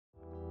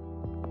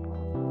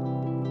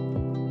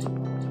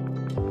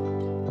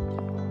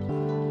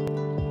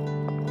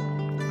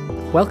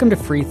Welcome to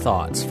Free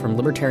Thoughts from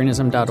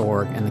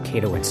Libertarianism.org and the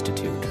Cato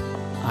Institute.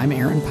 I'm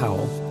Aaron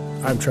Powell.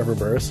 I'm Trevor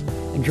Burrus.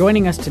 And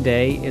joining us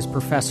today is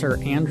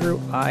Professor Andrew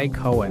I.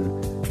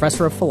 Cohen,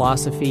 Professor of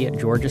Philosophy at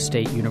Georgia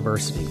State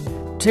University.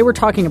 Today we're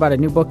talking about a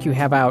new book you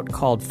have out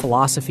called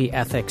Philosophy,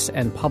 Ethics,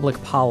 and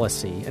Public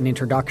Policy, an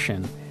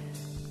Introduction.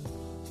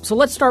 So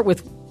let's start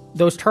with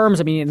those terms.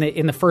 I mean,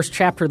 in the first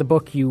chapter of the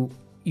book, you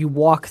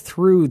walk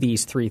through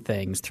these three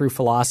things, through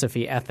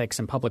philosophy, ethics,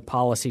 and public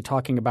policy,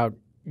 talking about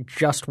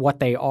just what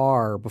they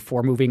are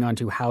before moving on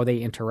to how they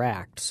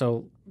interact.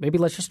 So maybe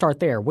let's just start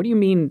there. What do you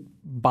mean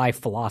by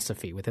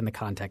philosophy within the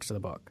context of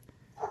the book?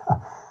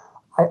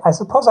 I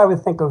suppose I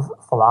would think of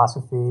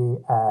philosophy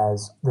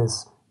as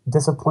this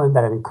discipline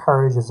that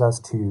encourages us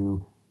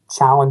to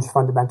challenge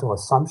fundamental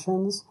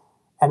assumptions,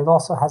 and it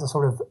also has a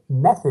sort of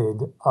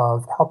method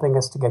of helping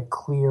us to get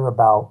clear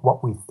about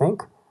what we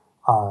think,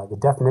 the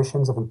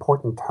definitions of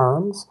important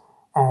terms,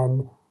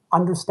 and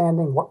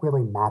understanding what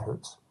really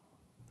matters.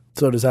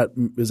 So does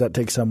that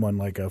take someone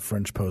like a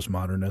French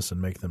postmodernist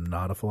and make them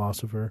not a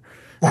philosopher?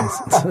 Trying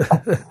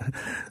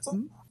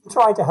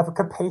to have a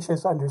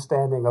capacious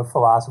understanding of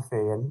philosophy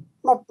and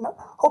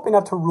hoping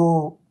not to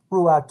rule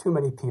out too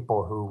many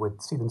people who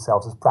would see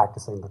themselves as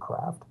practicing the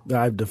craft.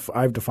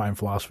 I've defined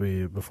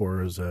philosophy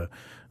before as the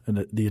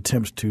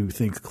attempt to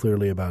think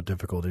clearly about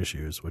difficult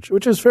issues,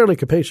 which is fairly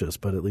capacious,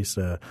 but at least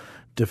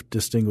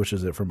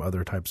distinguishes it from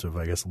other types of,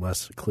 I guess,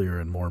 less clear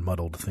and more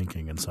muddled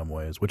thinking in some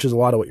ways, which is a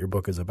lot of what your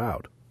book is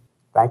about.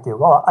 Thank you.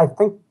 Well, I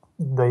think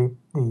the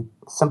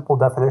simple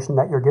definition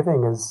that you're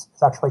giving is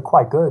actually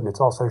quite good, and it's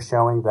also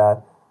showing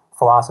that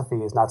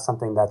philosophy is not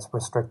something that's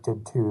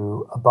restricted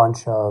to a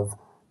bunch of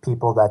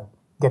people that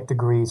get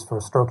degrees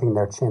for stroking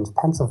their chins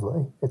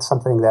pensively. It's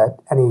something that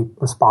any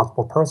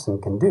responsible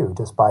person can do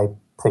just by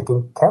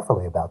thinking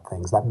carefully about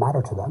things that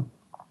matter to them.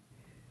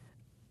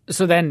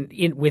 So then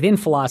within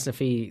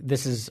philosophy,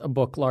 this is a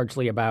book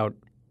largely about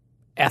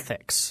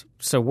ethics.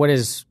 So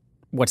what's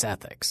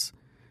ethics?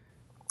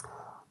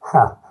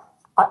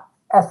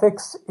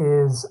 Ethics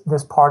is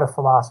this part of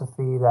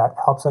philosophy that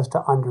helps us to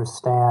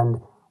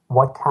understand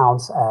what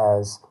counts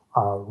as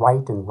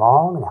right and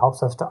wrong, and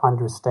helps us to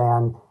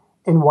understand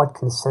in what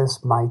consists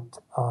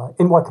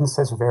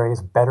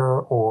various better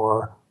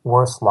or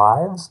worse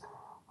lives.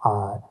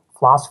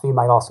 Philosophy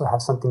might also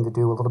have something to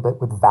do a little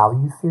bit with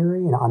value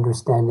theory and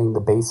understanding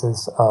the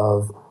basis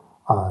of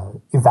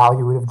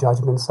evaluative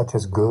judgments such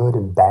as good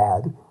and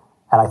bad.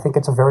 And I think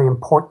it's a very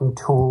important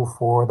tool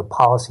for the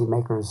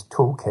policymaker's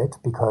toolkit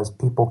because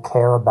people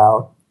care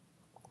about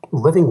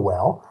living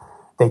well.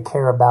 They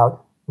care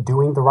about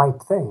doing the right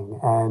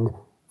thing. And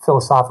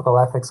philosophical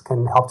ethics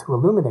can help to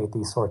illuminate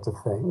these sorts of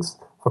things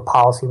for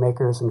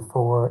policymakers and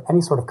for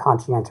any sort of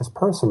conscientious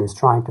person who's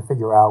trying to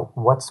figure out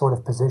what sort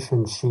of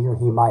position she or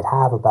he might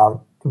have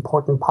about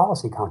important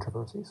policy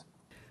controversies.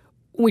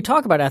 When we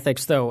talk about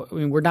ethics, though, I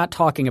mean, we're not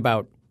talking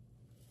about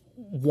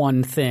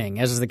one thing,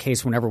 as is the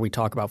case whenever we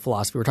talk about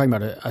philosophy. We're talking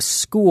about a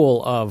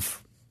school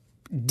of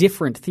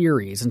different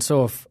theories. And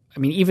so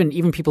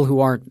even people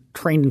who aren't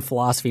trained in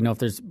philosophy know if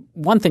there's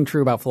one thing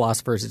true about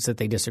philosophers, it's that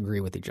they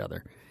disagree with each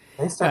other.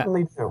 They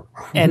certainly do.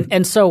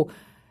 And so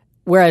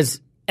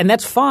and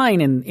that's fine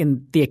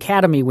in the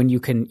academy when you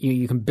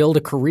can build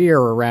a career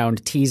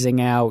around teasing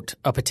out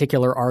a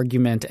particular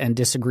argument and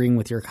disagreeing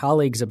with your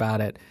colleagues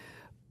about it.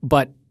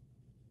 But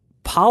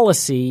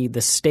policy,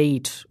 the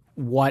state,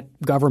 what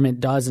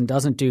government does and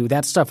doesn't do,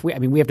 that stuff, we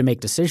have to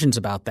make decisions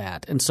about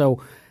that. And so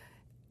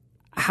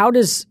how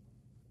does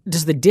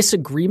the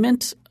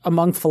disagreement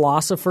among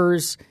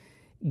philosophers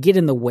get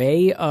in the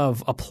way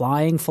of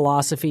applying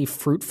philosophy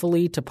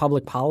fruitfully to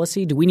public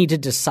policy? Do we need to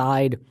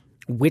decide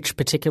which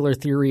particular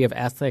theory of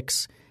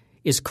ethics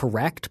is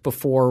correct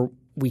before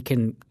we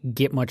can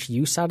get much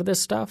use out of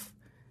this stuff?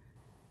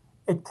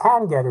 It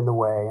can get in the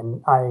way,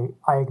 and I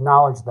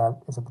acknowledge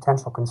that as a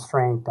potential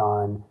constraint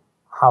on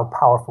how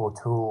powerful a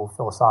tool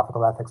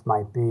philosophical ethics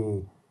might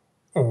be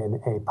in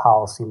a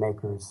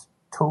policymaker's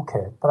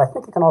toolkit. But I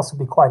think it can also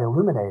be quite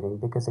illuminating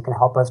because it can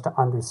help us to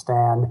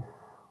understand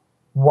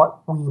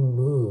what we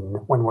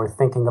mean when we're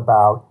thinking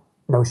about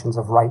notions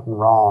of right and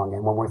wrong,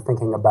 and when we're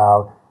thinking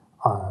about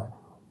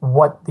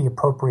what the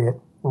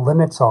appropriate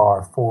limits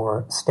are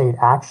for state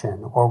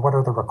action, or what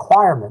are the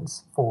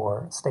requirements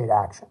for state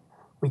action.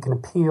 We can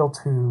appeal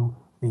to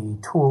the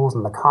tools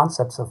and the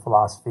concepts of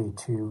philosophy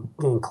to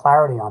gain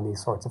clarity on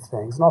these sorts of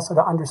things, and also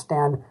to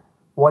understand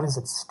what is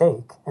at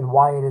stake and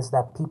why it is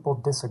that people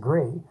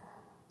disagree.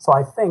 So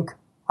I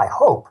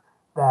hope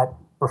that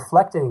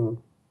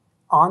reflecting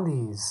on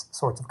these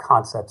sorts of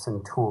concepts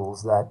and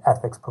tools that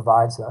ethics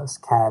provides us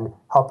can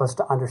help us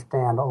to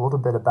understand a little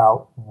bit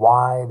about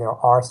why there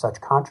are such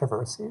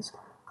controversies.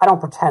 I don't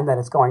pretend that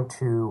it's going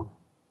to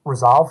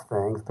resolve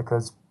things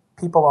because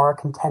people are a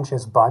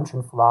contentious bunch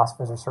and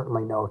philosophers are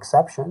certainly no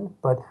exception,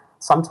 but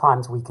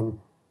sometimes we can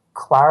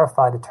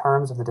clarify the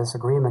terms of the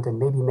disagreement and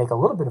maybe make a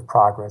little bit of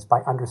progress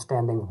by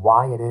understanding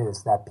why it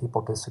is that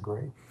people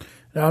disagree.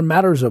 Now, in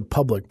matters of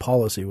public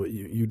policy,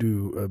 you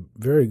do a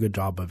very good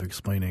job of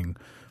explaining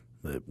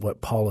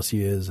what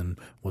policy is and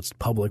what's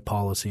public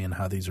policy and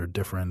how these are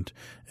different.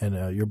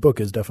 And your book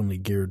is definitely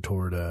geared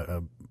toward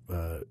a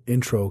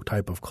intro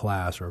type of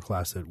class or a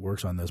class that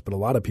works on this. But a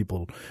lot of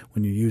people,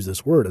 when you use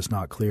this word, it's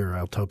not clear.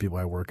 I'll tell people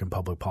I work in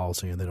public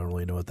policy and they don't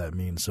really know what that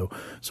means. So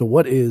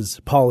what is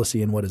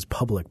policy and what is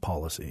public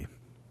policy?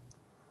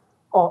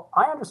 Well,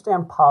 I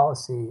understand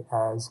policy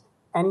as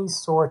any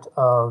sort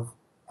of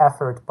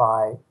effort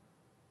by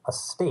a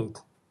state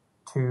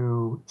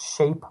to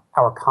shape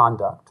our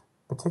conduct,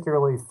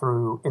 particularly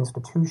through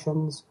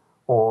institutions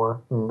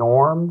or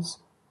norms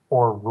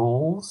or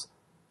rules.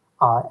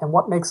 And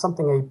what makes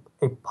something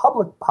a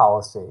public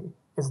policy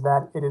is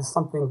that it is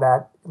something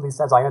that, at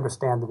least as I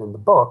understand it in the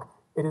book,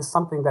 it is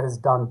something that is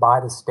done by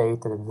the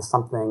state, and it is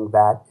something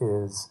that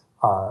is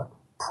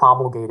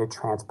promulgated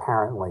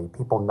transparently.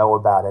 People know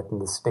about it,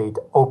 and the state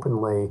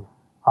openly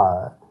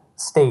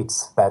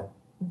states that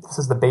this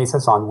is the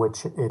basis on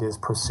which it is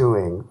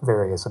pursuing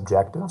various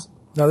objectives.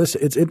 Now,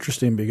 it's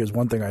interesting because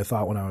one thing I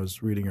thought when I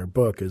was reading your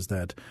book is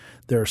that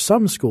there are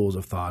some schools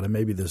of thought, and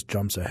maybe this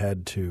jumps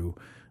ahead to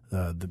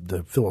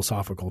the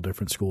philosophical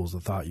different schools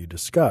of thought you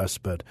discuss,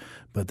 but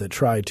that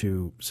try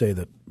to say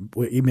that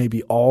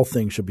maybe all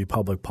things should be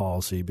public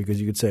policy, because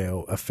you could say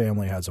a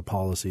family has a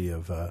policy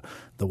of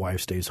the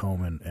wife stays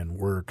home and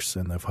works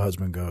and the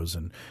husband goes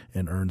and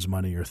earns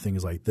money or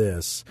things like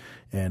this.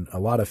 And a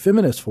lot of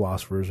feminist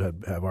philosophers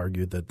have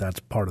argued that that's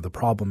part of the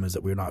problem, is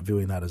that we're not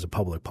viewing that as a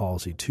public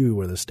policy too,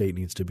 where the state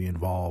needs to be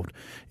involved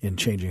in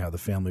changing how the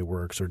family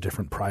works, or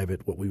different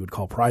private, what we would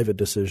call private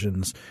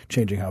decisions,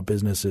 changing how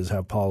businesses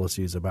have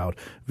policies about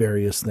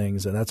various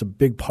things. And that's a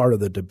big part of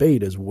the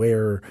debate, is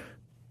where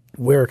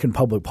can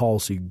public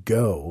policy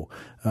go?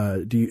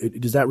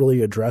 Does that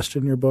really addressed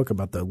in your book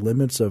about the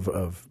limits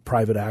of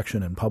private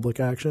action and public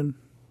action?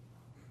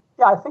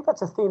 Yeah, I think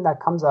that's a theme that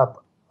comes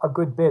up a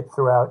good bit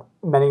throughout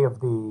many of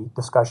the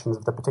discussions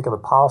of the particular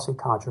policy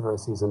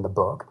controversies in the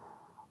book.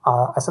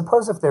 I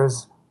suppose if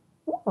there's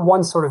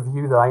one sort of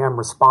view that I am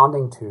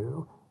responding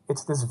to,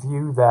 it's this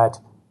view that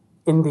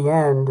in the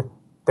end,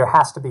 there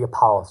has to be a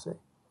policy.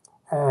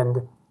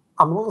 And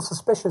I'm a little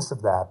suspicious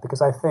of that,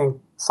 because I think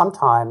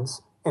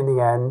sometimes in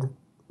the end,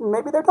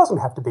 maybe there doesn't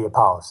have to be a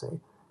policy.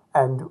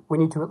 And we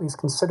need to at least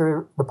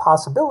consider the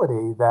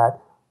possibility that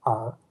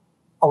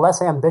a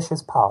less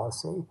ambitious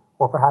policy,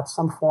 or perhaps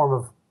some form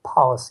of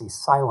policy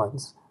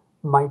silence,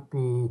 might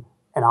be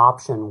an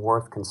option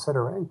worth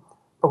considering.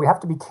 But we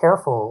have to be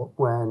careful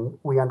when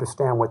we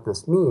understand what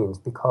this means,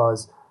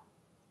 because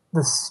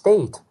the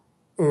state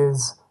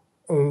is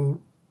a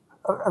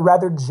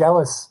rather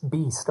jealous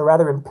beast, a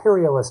rather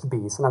imperialist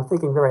beast. And I'm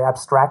thinking very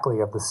abstractly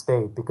of the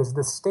state, because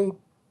the state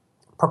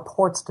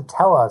purports to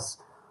tell us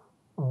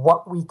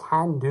what we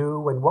can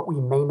do and what we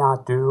may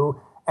not do,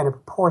 and it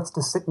purports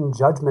to sit in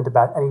judgment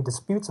about any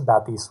disputes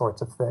about these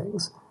sorts of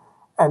things.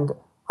 And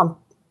I'm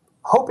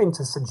hoping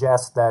to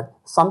suggest that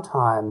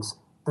sometimes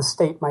the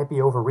state might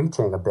be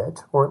overreaching a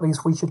bit, or at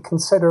least we should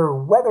consider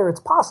whether it's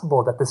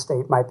possible that the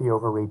state might be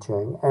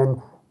overreaching,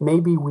 and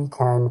maybe we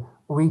can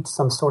reach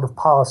some sort of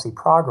policy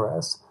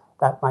progress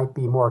that might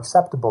be more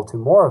acceptable to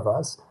more of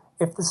us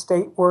if the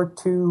state were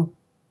to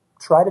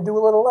try to do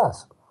a little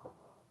less.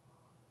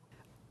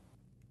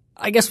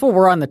 I guess while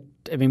we're on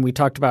we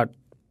talked about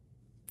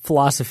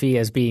philosophy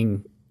as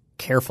being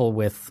careful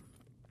with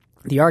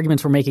the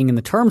arguments we're making and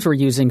the terms we're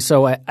using.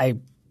 So I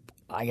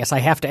guess I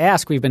have to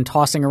ask, we've been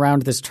tossing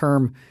around this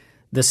term,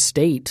 the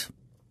state.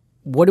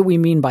 What do we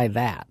mean by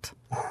that?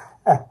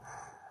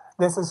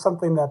 This is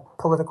something that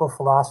political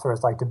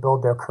philosophers like to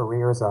build their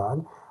careers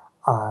on.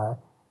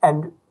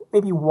 And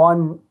maybe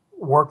one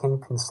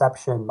working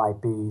conception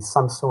might be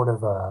some sort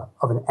of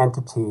an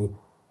entity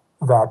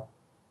that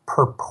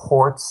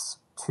purports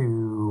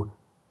to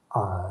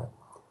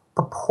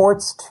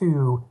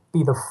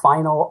be the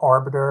final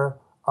arbiter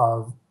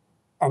of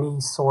any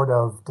sort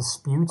of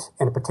dispute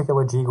in a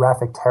particular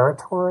geographic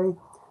territory.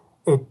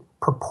 It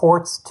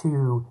purports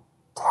to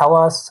tell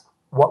us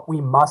what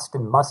we must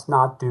and must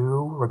not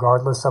do,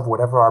 regardless of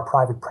whatever our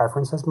private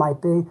preferences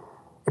might be.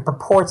 It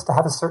purports to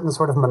have a certain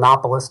sort of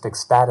monopolistic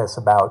status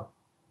about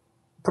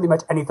pretty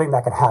much anything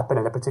that can happen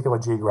in a particular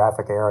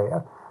geographic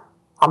area.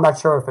 I'm not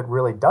sure if it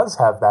really does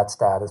have that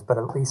status, but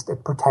at least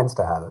it pretends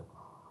to have it.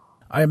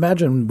 I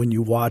imagine when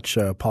you watch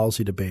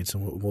policy debates,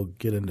 and we'll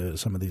get into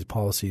some of these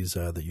policies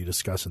that you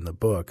discuss in the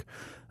book,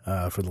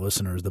 for the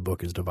listeners, the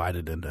book is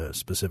divided into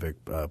specific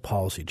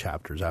policy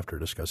chapters after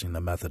discussing the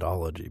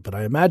methodology. But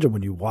I imagine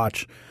when you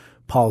watch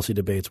policy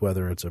debates,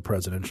 whether it's a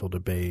presidential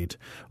debate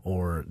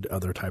or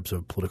other types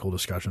of political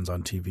discussions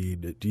on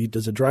TV,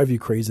 does it drive you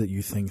crazy that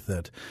you think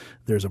that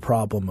there's a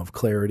problem of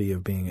clarity,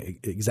 of being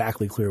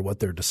exactly clear what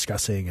they're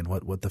discussing and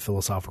what the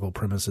philosophical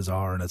premises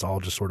are, and it's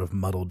all just sort of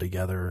muddled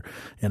together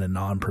in a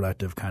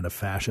non-productive kind of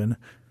fashion?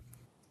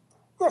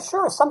 Yeah,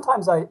 sure.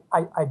 Sometimes I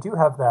do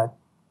have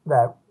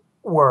that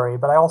worry,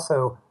 but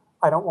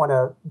I don't want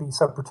to be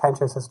so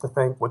pretentious as to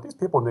think what these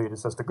people need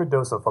is just a good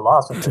dose of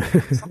philosophy.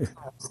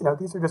 Sometimes,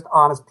 these are just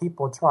honest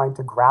people trying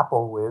to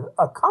grapple with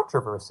a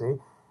controversy,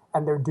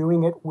 and they're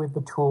doing it with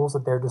the tools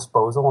at their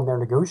disposal, and they're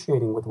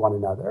negotiating with one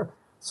another.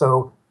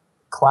 So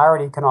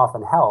clarity can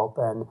often help,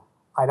 and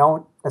I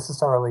don't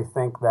necessarily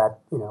think that,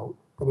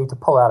 they need to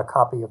pull out a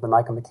copy of the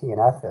Nicomachean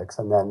Ethics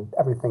and then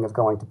everything is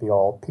going to be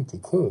all peachy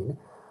keen.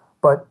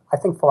 But I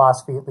think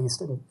philosophy, at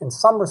least in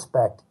some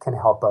respect, can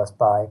help us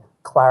by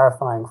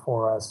clarifying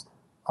for us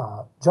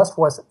just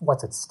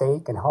what's at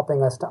stake and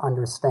helping us to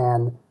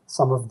understand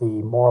some of the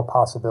moral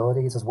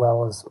possibilities as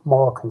well as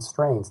moral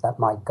constraints that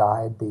might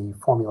guide the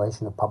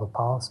formulation of public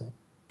policy.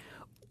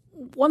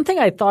 One thing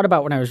I thought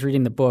about when I was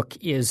reading the book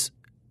is,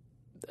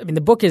 the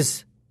book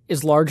is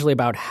largely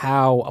about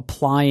how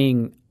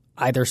applying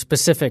either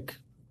specific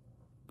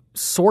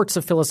sorts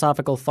of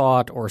philosophical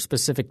thought or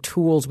specific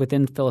tools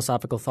within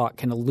philosophical thought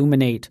can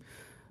illuminate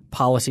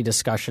policy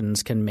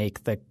discussions, can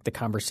make the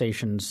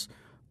conversations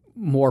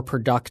more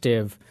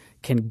productive,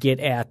 can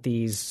get at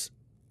these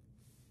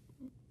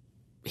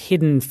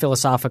hidden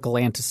philosophical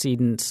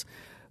antecedents.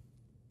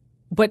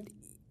 But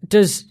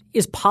is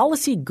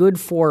policy good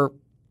for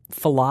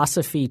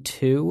philosophy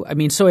too?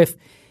 So if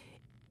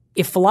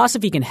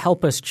philosophy can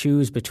help us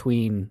choose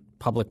between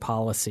public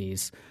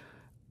policies,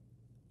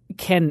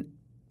 can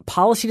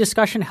policy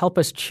discussion help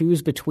us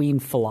choose between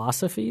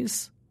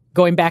philosophies?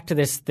 Going back to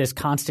this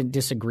constant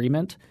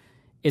disagreement,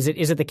 is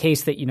it the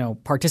case that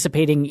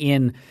participating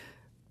in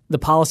the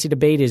policy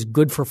debate is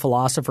good for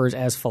philosophers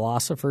as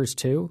philosophers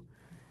too?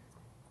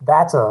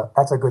 That's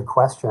a good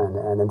question,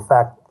 and in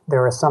fact,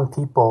 there are some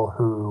people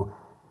who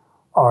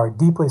are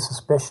deeply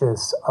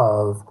suspicious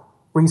of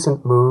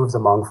recent moves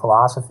among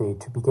philosophy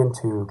to begin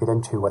to get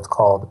into what's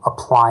called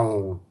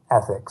applying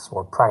ethics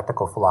or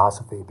practical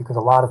philosophy, because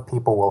a lot of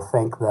people will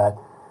think that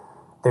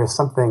there's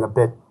something a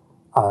bit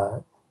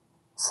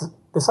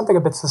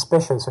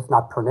suspicious, if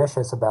not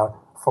pernicious, about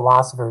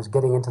philosophers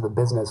getting into the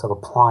business of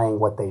applying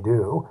what they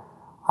do.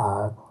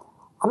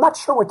 I'm not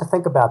sure what to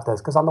think about this,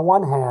 because on the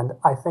one hand,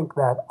 I think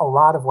that a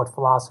lot of what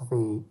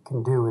philosophy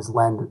can do is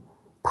lend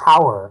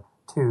power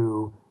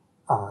to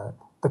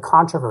the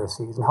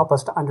controversies and help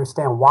us to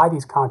understand why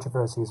these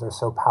controversies are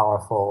so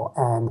powerful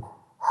and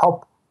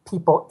help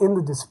people in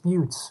the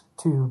disputes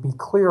to be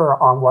clearer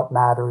on what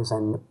matters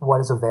and what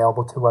is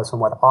available to us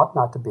and what ought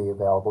not to be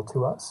available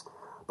to us.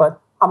 But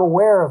I'm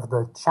aware of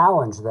the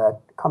challenge that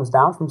comes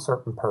down from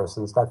certain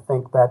persons that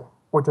think that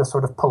we're just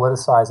sort of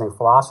politicizing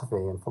philosophy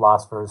and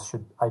philosophers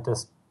should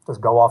just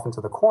go off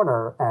into the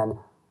corner and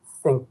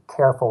think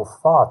careful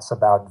thoughts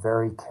about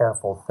very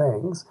careful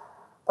things.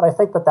 But I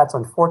think that that's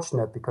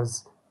unfortunate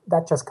because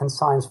that just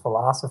consigns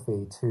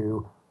philosophy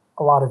to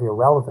a lot of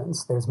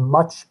irrelevance. There's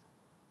much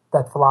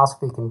that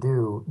philosophy can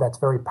do that's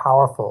very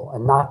powerful,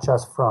 and not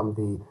just from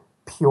the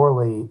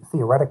purely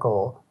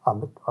theoretical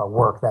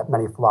work that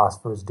many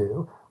philosophers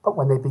do, but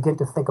when they begin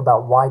to think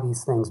about why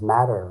these things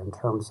matter in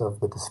terms of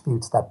the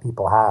disputes that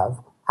people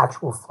have,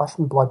 actual flesh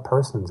and blood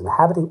persons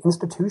inhabiting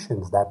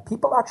institutions that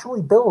people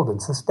actually build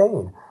and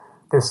sustain,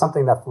 there's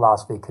something that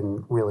philosophy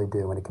can really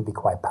do, and it can be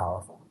quite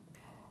powerful.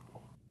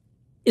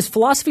 Is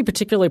philosophy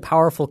particularly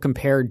powerful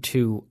compared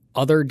to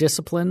other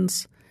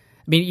disciplines?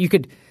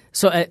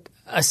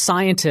 A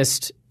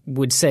scientist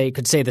could say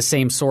the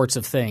same sorts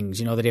of things,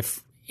 that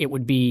if it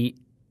would be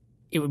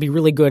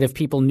really good if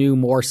people knew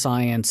more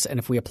science, and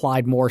if we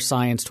applied more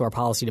science to our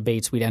policy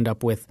debates, we'd end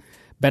up with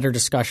better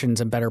discussions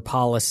and better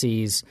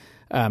policies.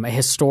 A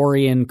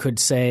historian could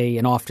say,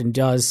 and often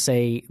does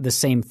say, the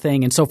same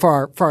thing. And so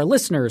for our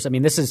listeners,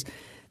 this is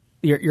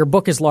your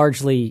book is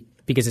largely,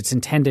 because it's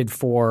intended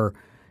for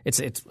it's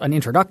an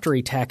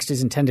introductory text,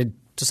 is intended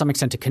to some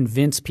extent to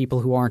convince people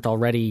who aren't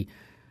already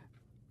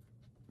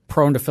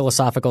prone to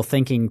philosophical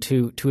thinking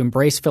to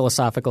embrace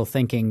philosophical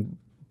thinking,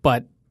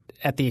 but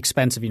at the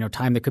expense of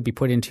time that could be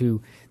put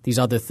into these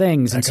other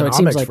things. And economics,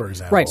 so it seems like, for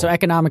example. Right. So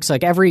economics,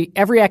 like every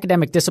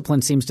academic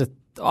discipline, seems to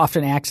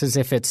often acts as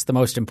if it's the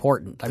most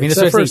important.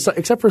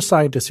 Except for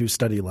scientists who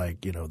study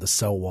the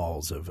cell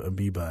walls of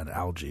amoeba and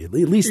algae. At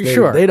least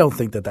they don't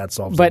think that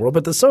solves the world.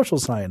 But the social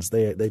science,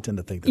 they tend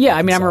to think that. Yeah,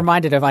 I'm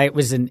reminded of I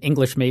was an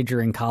English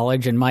major in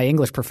college, and my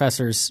English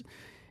professors,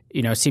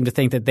 seem to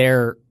think that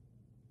their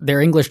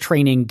English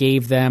training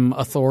gave them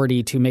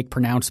authority to make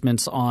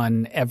pronouncements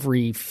on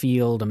every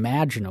field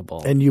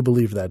imaginable. And you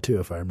believe that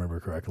too, if I remember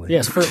correctly.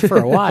 Yes, for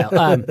a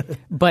while.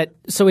 But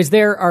so is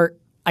there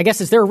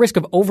a risk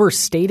of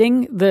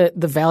overstating the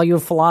value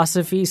of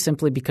philosophy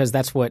simply because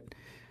that's what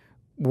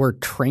we're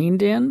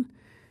trained in?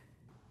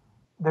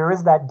 There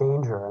is that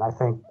danger, and I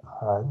think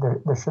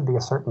there should be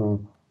a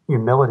certain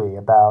humility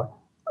about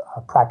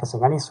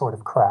practicing any sort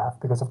of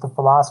craft, because if the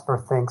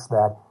philosopher thinks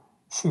that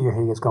she or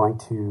he is going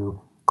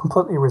to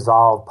completely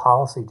resolve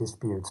policy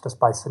disputes just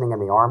by sitting in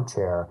the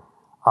armchair,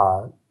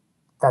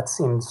 that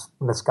seems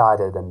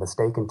misguided and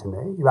mistaken to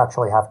me. You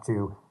actually have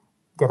to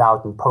get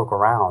out and poke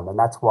around, and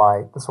that's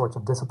why the sorts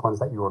of disciplines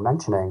that you were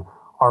mentioning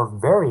are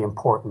very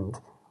important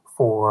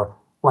for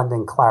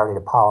lending clarity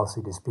to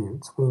policy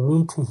disputes. We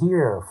need to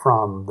hear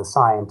from the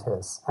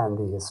scientists and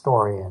the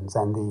historians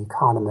and the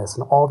economists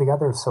and all the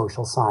other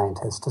social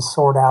scientists to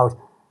sort out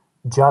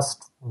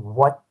just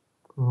what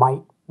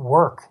might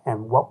work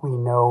and what we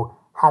know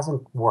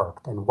hasn't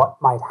worked and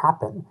what might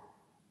happen,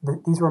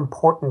 these are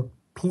important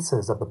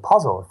pieces of the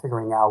puzzle of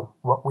figuring out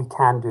what we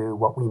can do,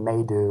 what we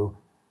may do,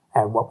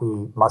 and what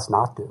we must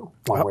not do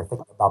when we're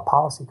thinking about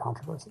policy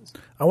controversies.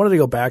 I wanted to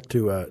go back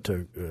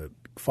to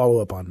follow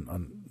up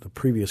on the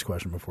previous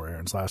question before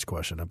Aaron's last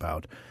question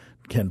about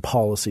can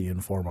policy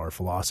inform our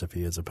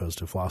philosophy as opposed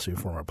to philosophy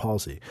inform our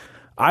policy.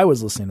 I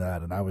was listening to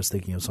that and I was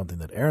thinking of something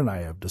that Aaron and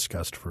I have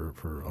discussed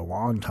for a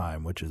long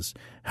time, which is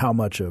how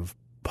much of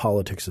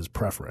politics is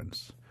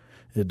preference.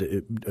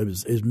 It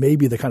is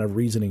maybe the kind of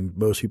reasoning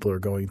most people are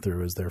going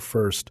through is their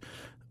first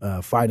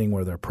finding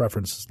where their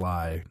preferences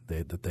lie,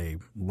 that they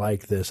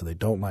like this or they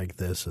don't like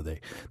this, or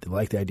they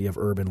like the idea of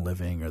urban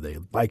living, or they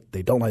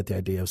don't like the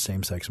idea of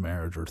same-sex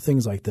marriage or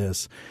things like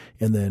this,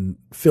 and then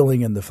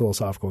filling in the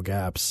philosophical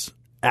gaps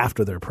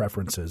after their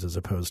preferences as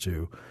opposed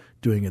to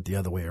doing it the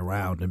other way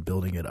around and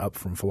building it up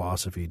from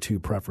philosophy to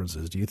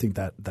preferences. Do you think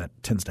that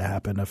tends to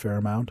happen a fair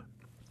amount?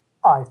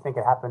 I think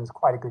it happens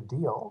quite a good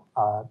deal.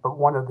 But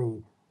one of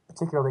the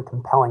particularly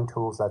compelling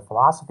tools that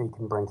philosophy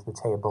can bring to the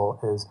table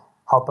is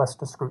help us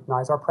to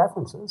scrutinize our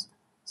preferences.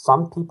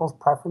 Some people's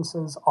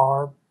preferences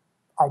are,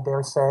 I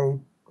dare say,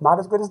 not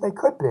as good as they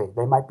could be.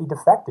 They might be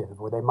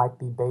defective, or they might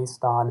be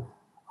based on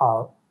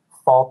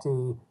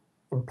faulty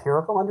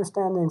empirical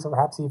understandings, or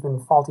perhaps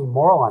even faulty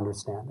moral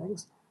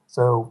understandings.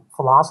 So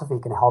philosophy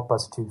can help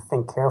us to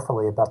think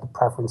carefully about the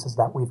preferences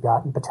that we've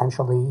got and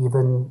potentially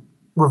even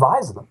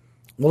revise them.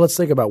 Well, let's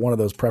think about one of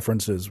those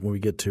preferences when we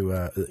get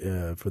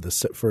to for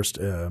the first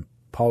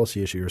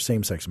policy issue or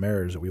same-sex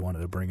marriage that we wanted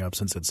to bring up,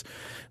 since it's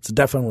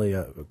definitely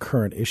a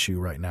current issue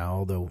right now.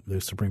 Although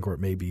the Supreme Court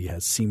maybe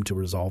has seemed to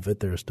resolve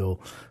it, there's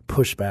still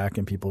pushback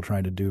and people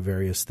trying to do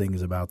various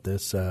things about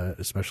this,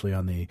 especially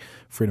on the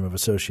freedom of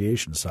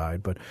association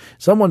side. But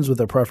someone's with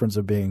a preference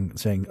of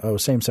saying, "Oh,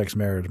 same-sex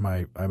marriage,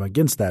 I'm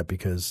against that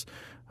because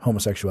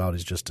homosexuality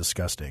is just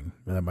disgusting."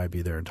 And that might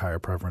be their entire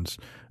preference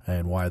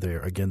and why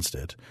they're against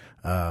it.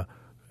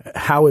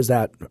 How does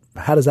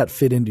that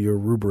fit into your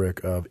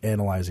rubric of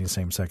analyzing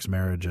same-sex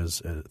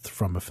marriages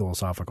from a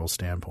philosophical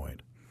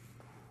standpoint?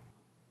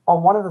 Well,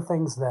 one of the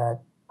things that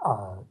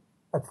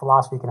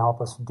philosophy can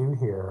help us do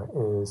here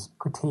is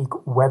critique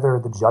whether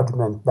the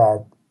judgment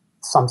that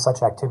some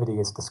such activity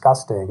is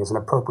disgusting is an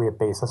appropriate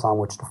basis on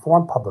which to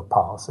form public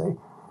policy.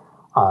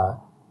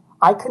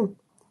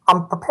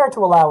 I'm prepared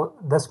to allow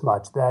this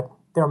much, that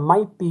there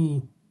might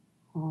be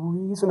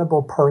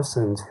reasonable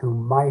persons who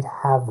might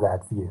have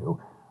that view,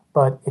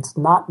 but it's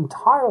not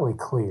entirely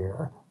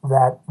clear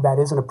that that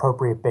is an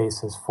appropriate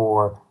basis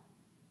for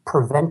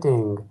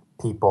preventing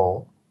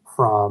people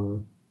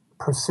from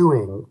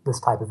pursuing this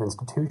type of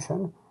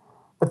institution.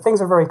 But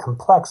things are very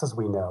complex, as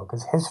we know,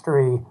 because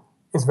history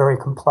is very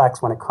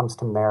complex when it comes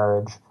to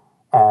marriage.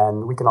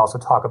 And we can also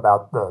talk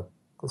about the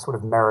sort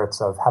of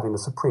merits of having the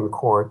Supreme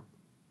Court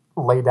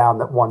lay down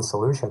that one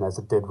solution, as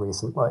it did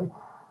recently.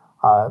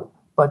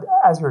 But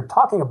as you're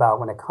talking about,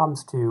 when it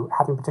comes to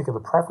having particular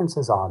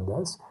preferences on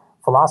this,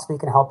 philosophy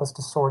can help us to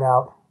sort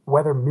out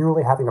whether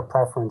merely having a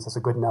preference is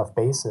a good enough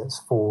basis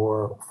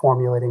for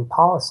formulating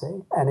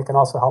policy. And it can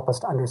also help us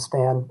to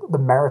understand the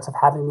merits of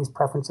having these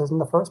preferences in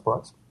the first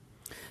place.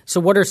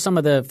 So what are some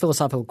of the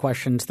philosophical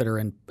questions that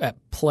are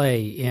at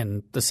play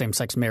in the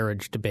same-sex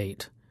marriage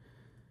debate?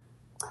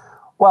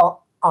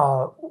 Well,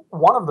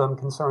 one of them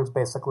concerns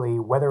basically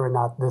whether or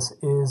not this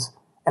is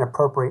an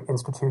appropriate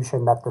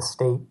institution that the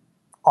state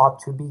ought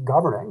to be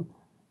governing.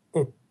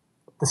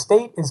 The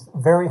state is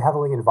very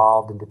heavily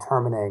involved in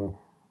determining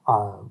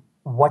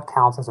what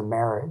counts as a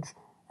marriage,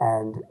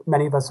 and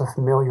many of us are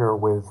familiar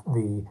with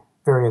the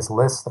various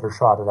lists that are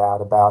trotted out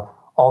about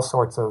all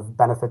sorts of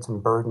benefits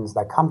and burdens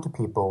that come to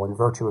people in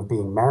virtue of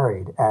being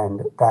married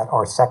and that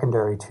are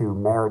secondary to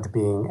marriage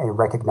being a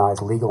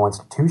recognized legal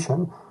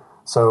institution.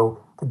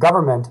 So the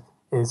government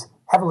is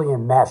heavily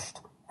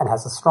enmeshed and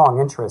has a strong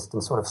interest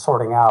in sort of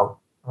sorting out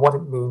what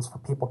it means for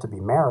people to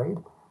be married.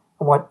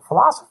 What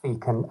philosophy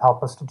can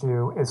help us to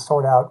do is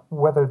sort out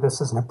whether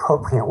this is an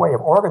appropriate way of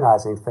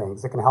organizing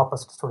things. It can help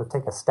us to sort of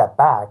take a step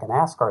back and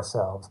ask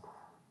ourselves,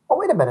 well,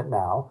 wait a minute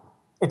now.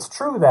 It's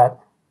true that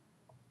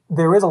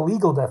there is a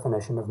legal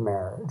definition of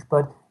marriage,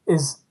 but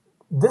is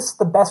this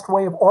the best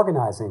way of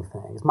organizing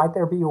things? Might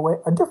there be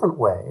a different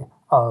way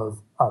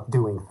of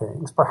doing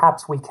things?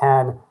 Perhaps we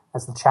can,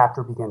 as the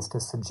chapter begins to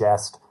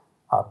suggest,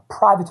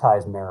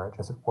 privatize marriage,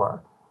 as it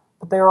were.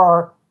 But there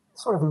are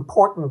sort of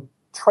important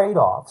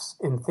trade-offs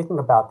in thinking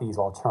about these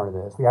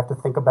alternatives. We have to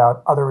think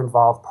about other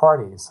involved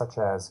parties, such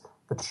as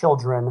the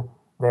children.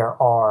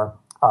 There are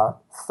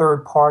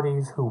third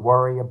parties who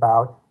worry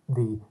about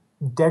the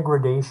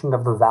degradation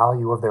of the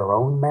value of their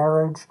own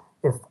marriage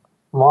if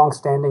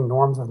long-standing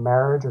norms of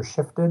marriage are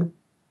shifted.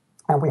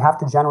 And we have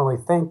to generally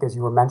think, as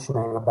you were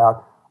mentioning,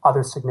 about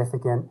other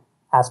significant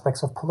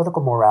aspects of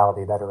political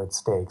morality that are at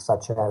stake,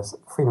 such as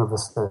freedom of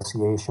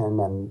association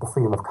and the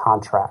freedom of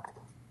contract.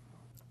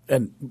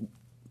 And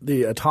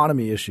the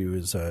autonomy issue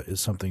is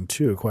something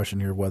too. A question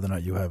here of whether or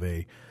not you have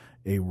a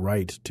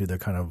right to the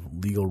kind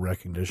of legal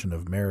recognition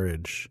of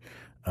marriage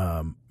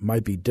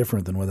might be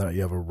different than whether or not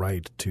you have a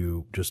right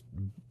to just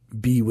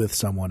be with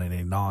someone in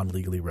a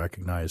non-legally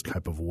recognized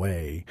type of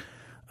way,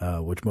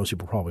 which most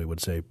people probably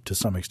would say to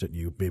some extent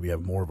you maybe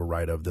have more of a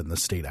right of than the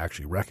state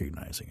actually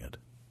recognizing it.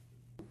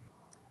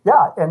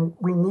 Yeah, and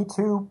we need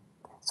to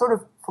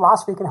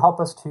philosophy can help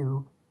us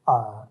to,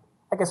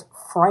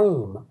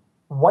 frame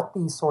what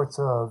these sorts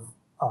of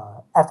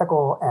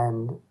ethical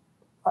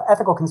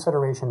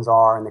considerations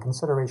are and the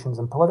considerations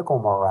in political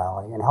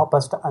morality, and help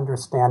us to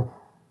understand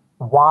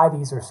why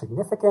these are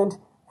significant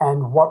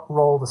and what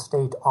role the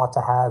state ought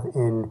to have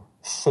in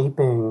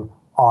shaping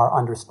our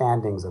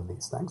understandings of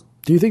these things.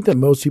 Do you think that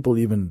most people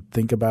even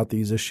think about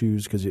these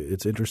issues? Because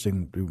it's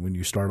interesting when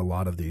you start a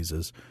lot of these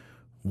is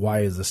why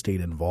is the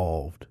state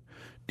involved?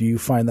 Do you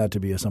find that to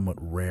be a somewhat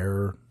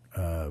rare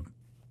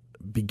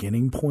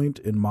beginning point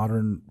in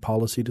modern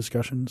policy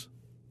discussions?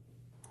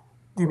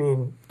 Do you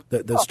mean?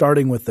 That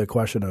starting with the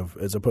question of,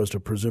 as opposed to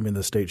presuming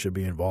the state should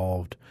be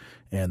involved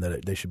and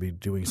that they should be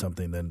doing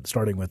something, then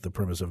starting with the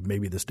premise of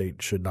maybe the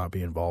state should not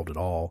be involved at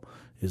all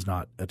is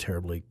not a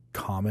terribly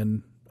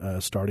common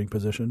starting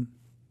position?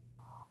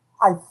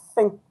 I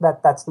think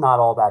that that's not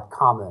all that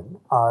common.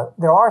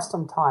 There are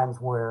some times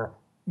where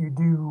you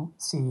do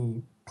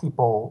see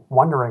people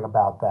wondering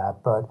about that,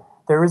 but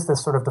there is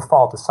this sort of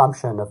default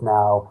assumption of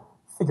now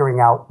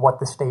figuring out what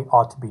the state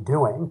ought to be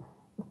doing.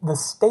 The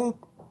state,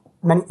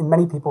 in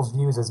many people's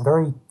views, is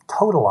very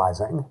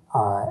totalizing.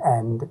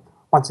 And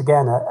once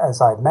again,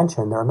 as I've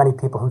mentioned, there are many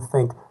people who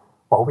think,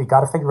 well, we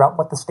got to figure out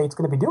what the state's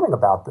going to be doing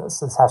about this.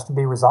 This has to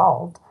be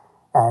resolved.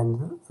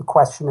 And the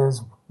question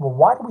is, well,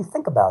 why do we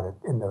think about it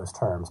in those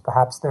terms?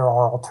 Perhaps there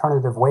are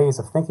alternative ways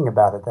of thinking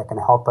about it that can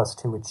help us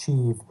to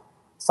achieve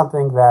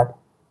something that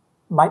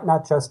might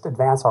not just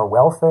advance our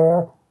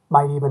welfare,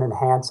 might even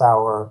enhance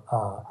our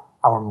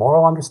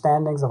moral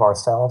understandings of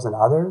ourselves and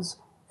others.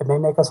 It may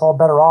make us all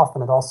better off,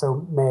 and it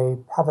also may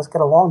have us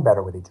get along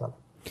better with each other.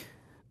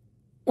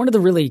 One of the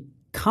really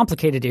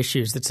complicated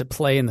issues that's at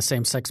play in the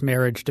same-sex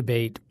marriage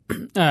debate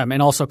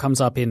and also comes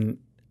up in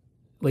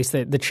at least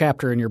the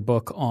chapter in your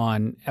book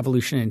on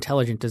evolution and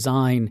intelligent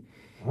design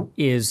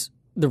is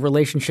the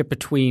relationship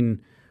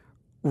between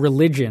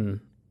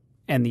religion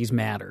and these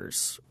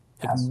matters.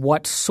 Yes.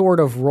 What sort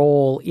of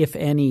role, if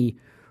any,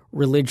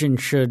 religion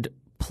should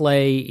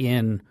play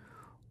in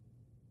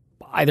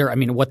either,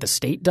 what the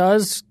state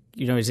does?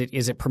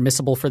 Is it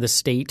permissible for the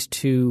state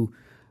to,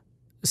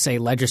 say,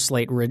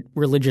 legislate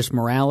religious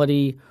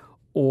morality,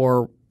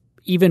 or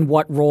even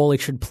what role it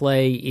should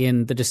play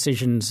in the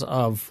decisions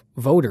of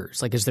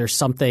voters? Like, is there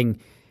something,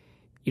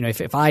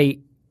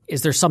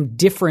 is there some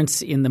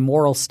difference in the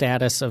moral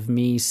status of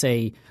me,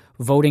 say,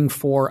 voting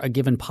for a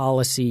given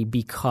policy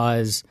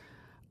because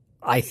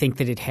I think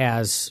that it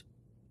has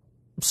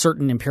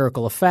certain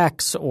empirical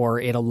effects or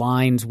it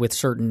aligns with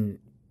certain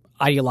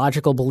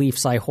ideological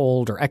beliefs I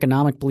hold or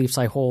economic beliefs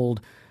I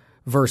hold,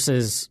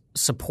 versus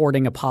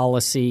supporting a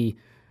policy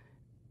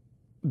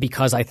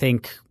because I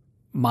think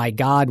my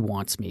God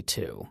wants me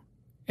to?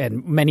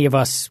 And many of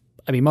us,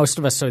 most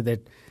of us, so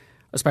that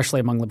especially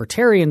among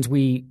libertarians,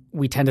 we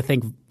tend to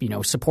think,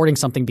 supporting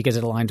something because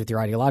it aligns with your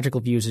ideological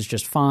views is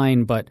just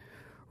fine, but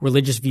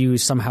religious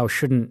views somehow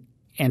shouldn't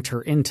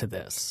enter into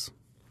this.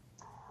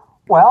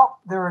 Well,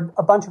 there are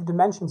a bunch of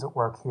dimensions at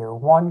work here.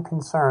 One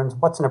concerns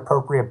what's an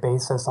appropriate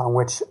basis on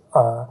which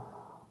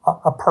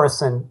a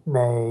person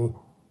may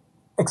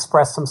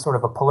express some sort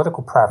of a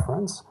political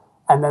preference.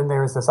 And then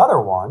there's this other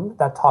one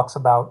that talks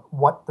about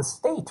what the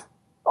state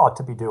ought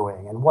to be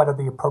doing and what are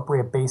the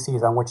appropriate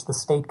bases on which the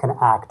state can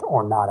act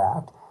or not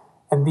act.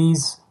 And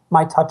these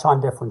might touch on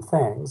different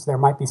things. There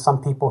might be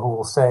some people who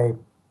will say,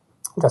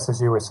 just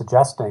as you were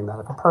suggesting, that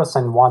if a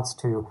person wants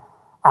to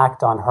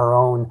act on her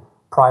own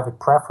private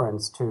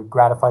preference to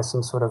gratify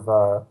some sort of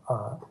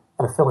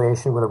an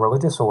affiliation with a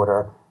religious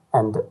order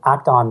and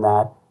act on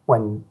that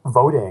when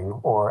voting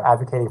or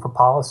advocating for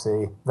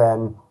policy,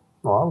 then,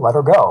 well, let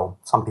her go,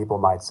 some people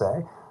might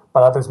say.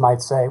 But others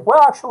might say,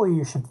 well, actually,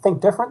 you should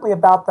think differently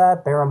about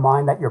that. Bear in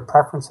mind that your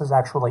preferences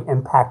actually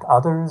impact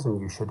others, and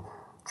you should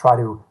try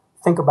to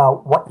think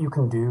about what you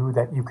can do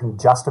that you can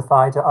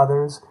justify to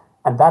others.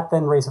 And that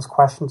then raises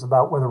questions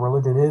about whether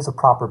religion is a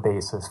proper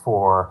basis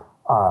for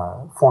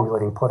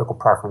formulating political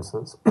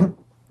prefereness.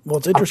 Well,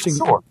 it's interesting.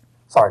 Sure.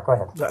 Sorry, go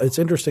ahead. It's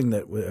interesting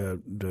that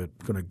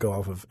going to go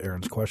off of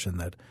Aaron's question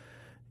that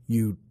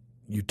you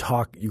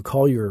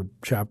call your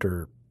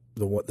chapter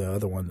the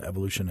other one,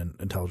 evolution and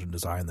intelligent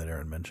design, that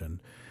Aaron mentioned,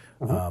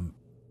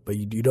 but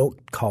you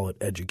don't call it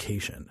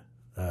education.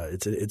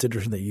 It's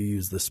interesting that you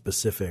use the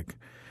specific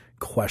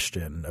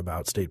question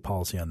about state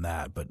policy on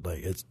that, but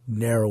like it's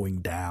narrowing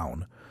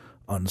down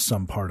on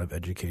some part of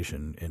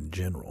education in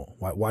general.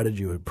 Why did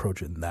you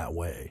approach it in that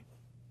way?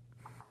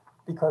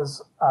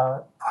 Because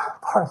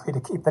partly to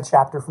keep the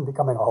chapter from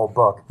becoming a whole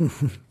book.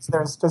 So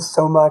there's just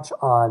so much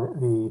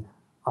on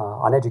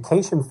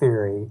education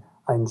theory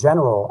in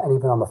general, and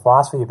even on the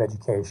philosophy of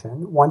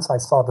education. Once I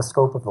saw the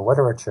scope of the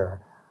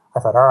literature, I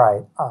thought, all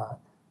right,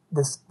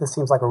 this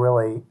seems like a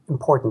really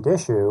important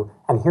issue,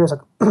 and here's a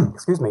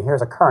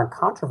here's a current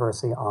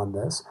controversy on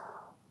this.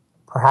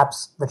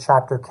 perhaps the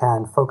chapter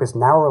can focus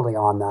narrowly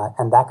on that,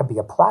 and that could be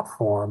a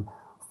platform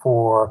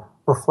for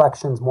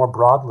reflections more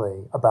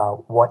broadly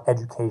about what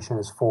education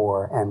is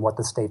for and what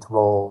the state's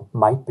role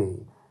might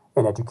be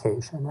in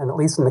education. And at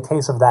least in the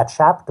case of that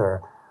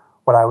chapter,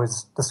 what I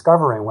was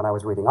discovering when I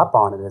was reading up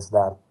on it is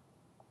that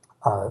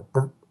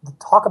the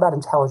talk about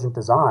intelligent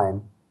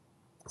design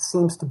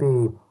seems to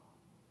be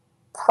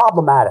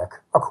problematic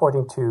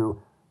according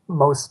to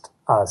most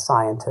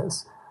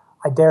scientists.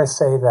 I dare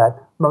say that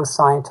most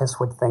scientists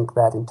would think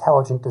that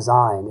intelligent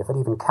design, if it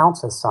even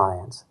counts as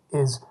science,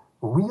 is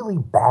really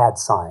bad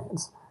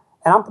science.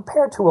 And I'm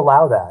prepared to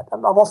allow that.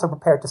 I'm also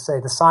prepared to say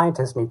the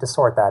scientists need to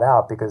sort that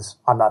out because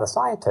I'm not a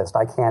scientist.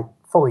 I can't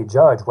fully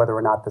judge whether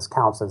or not this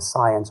counts as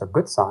science or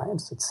good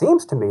science. It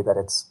seems to me that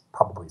it's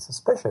probably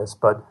suspicious,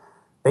 but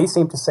they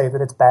seem to say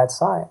that it's bad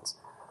science.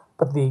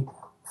 But the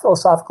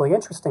philosophically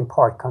interesting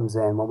part comes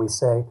in when we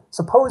say,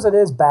 suppose it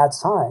is bad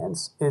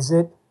science. Is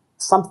it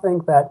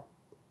something that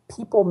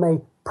people may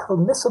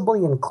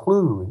permissibly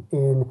include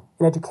in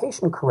an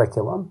education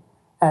curriculum?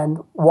 And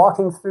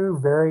walking through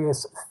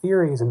various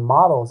theories and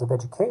models of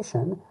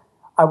education,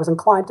 I was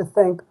inclined to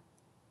think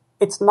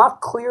it's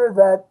not clear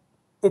that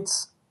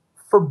it's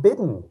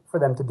forbidden for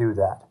them to do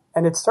that.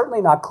 And it's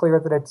certainly not clear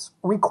that it's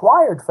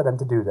required for them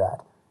to do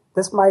that.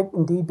 This might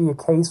indeed be a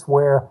case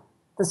where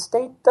the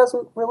state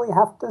doesn't really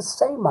have to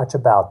say much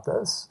about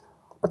this.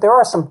 But there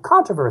are some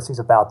controversies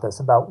about this,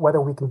 about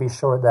whether we can be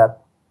sure that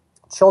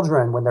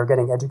children, when they're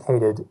getting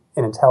educated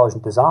in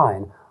intelligent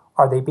design,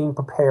 are they being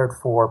prepared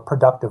for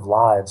productive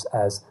lives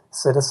as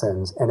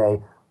citizens in a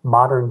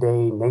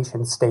modern-day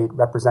nation-state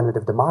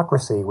representative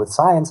democracy with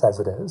science as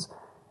it is?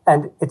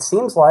 And it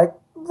seems like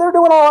they're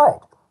doing all right.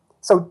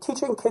 So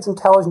teaching kids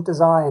intelligent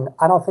design,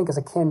 I don't think is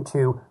akin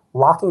to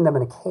locking them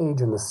in a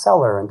cage in the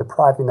cellar and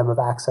depriving them of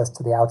access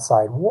to the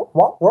outside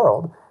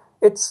world.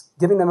 It's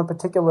giving them a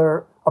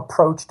particular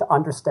approach to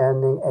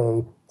understanding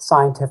a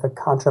scientific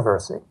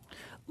controversy.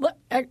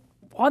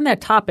 On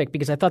that topic,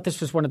 because I thought this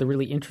was one of the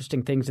really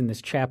interesting things in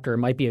this chapter, it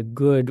might be a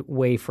good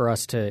way for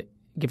us to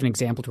give an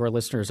example to our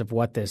listeners of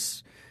what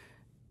this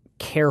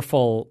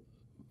careful,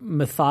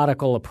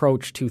 methodical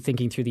approach to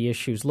thinking through the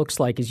issues looks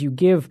like, is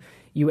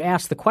you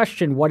ask the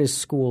question, what is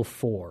school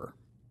for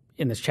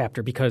in this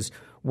chapter? Because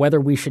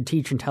whether we should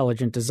teach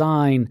intelligent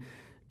design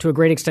to a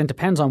great extent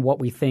depends on what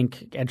we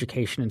think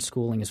education and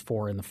schooling is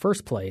for in the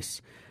first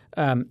place.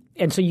 And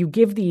so you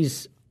give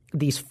these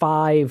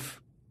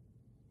 5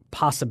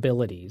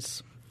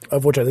 possibilities.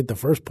 Of which I think the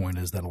first point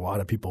is that a lot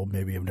of people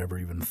maybe have never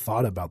even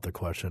thought about the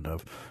question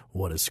of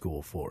what is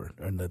school for,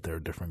 and that there are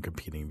different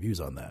competing views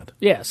on that.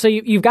 Yeah. So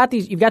you've got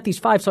these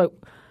 5. So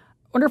I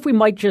wonder if we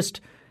might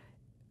just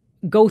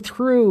go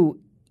through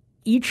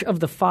each of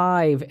the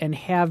 5 and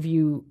have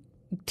you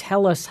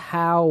tell us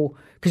how,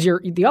 because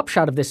the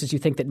upshot of this is you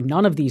think that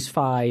none of these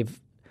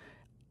 5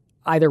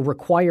 either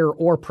require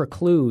or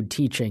preclude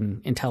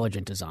teaching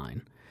intelligent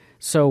design.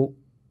 So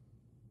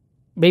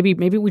maybe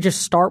we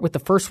just start with the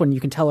first one. You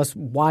can tell us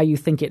why you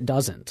think it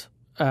doesn't.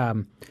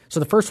 So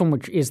the first one,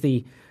 which is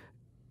the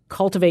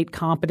cultivate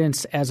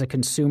competence as a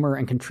consumer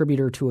and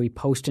contributor to a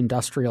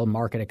post-industrial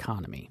market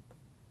economy.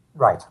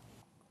 Right.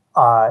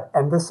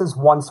 And this is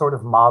one sort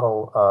of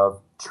model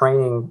of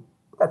training.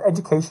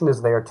 Education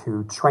is there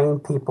to train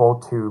people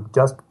to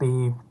just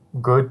be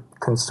good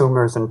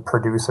consumers and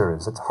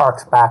producers. It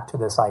harks back to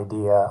this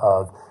idea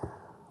of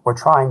we're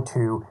trying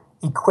to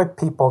equip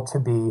people to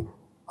be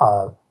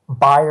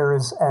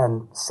buyers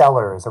and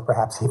sellers, or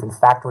perhaps even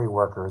factory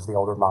workers, the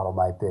older model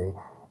might be,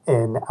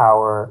 in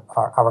our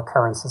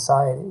current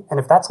society. And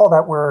if that's all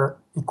that we're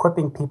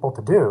equipping people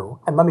to do,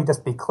 and let me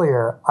just be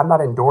clear, I'm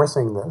not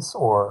endorsing this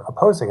or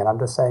opposing it. I'm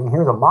just saying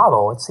here's a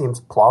model. It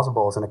seems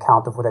plausible as an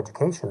account of what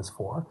education is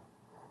for.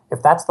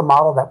 If that's the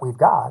model that we've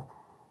got,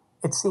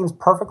 it seems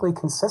perfectly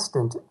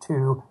consistent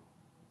to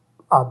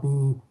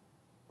be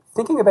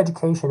thinking of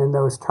education in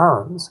those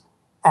terms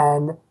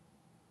and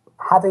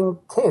having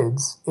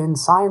kids in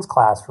science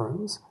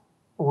classrooms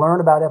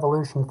learn about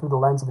evolution through the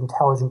lens of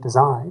intelligent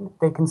design.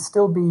 They can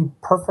still be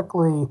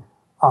perfectly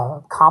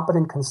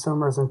competent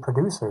consumers and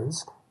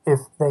producers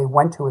if they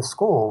went to a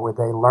school where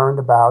they learned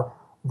about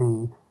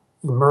the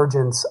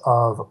emergence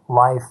of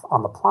life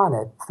on the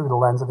planet through the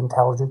lens of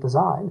intelligent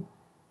design.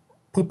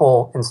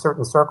 People in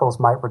certain circles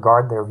might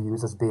regard their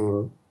views as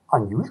being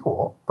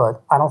unusual,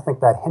 but I don't think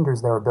that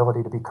hinders their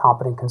ability to be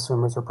competent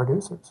consumers or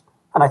producers.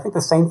 And I think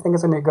the same thing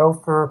is going to go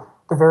for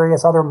the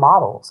various other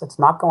models. It's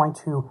not going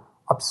to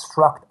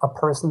obstruct a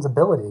person's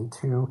ability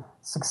to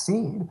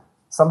succeed.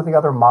 Some of the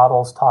other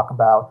models talk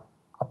about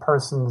a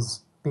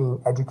person's being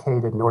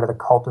educated in order to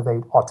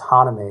cultivate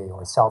autonomy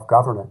or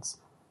self-governance.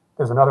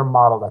 There's another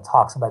model that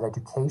talks about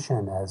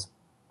education as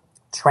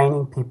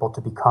training people to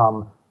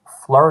become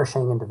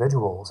flourishing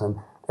individuals, and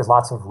there's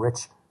lots of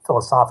rich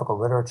philosophical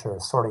literature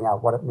sorting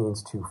out what it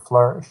means to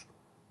flourish.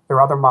 There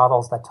are other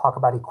models that talk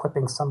about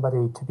equipping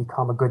somebody to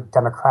become a good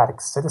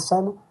democratic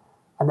citizen,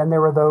 and then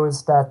there are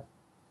those that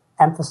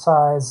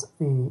emphasize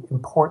the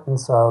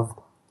importance of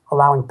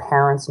allowing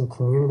parents and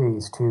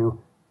communities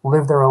to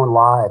live their own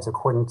lives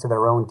according to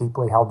their own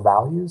deeply held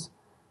values.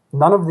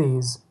 None of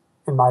these,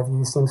 in my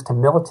view, seems to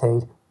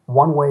militate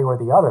one way or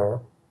the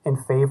other in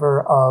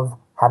favor of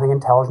having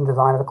intelligent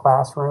design in the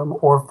classroom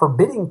or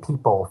forbidding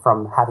people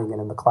from having it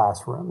in the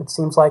classroom. It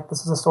seems like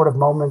this is a sort of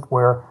moment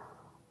where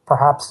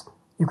perhaps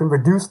you can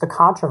reduce the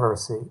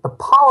controversy, the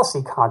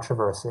policy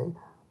controversy,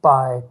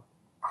 by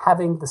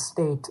having the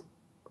state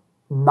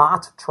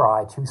not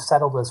try to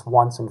settle this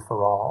once and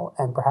for all,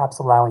 and perhaps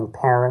allowing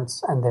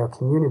parents and their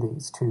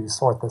communities to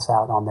sort this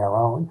out on their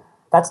own.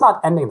 That's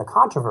not ending the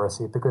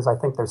controversy, because I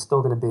think there's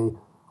still going to be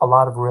a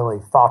lot of really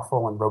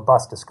thoughtful and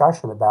robust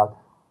discussion about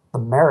the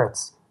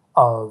merits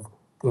of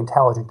the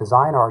intelligent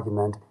design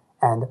argument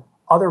and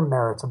other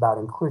merits about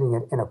including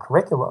it in a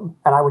curriculum.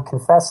 And I would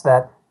confess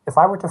that if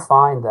I were to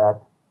find that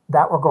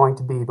that were going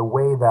to be the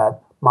way that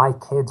my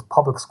kids'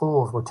 public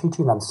schools were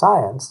teaching them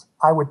science,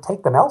 I would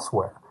take them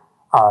elsewhere.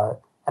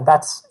 And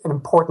that's an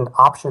important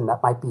option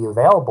that might be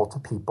available to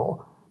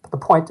people. But the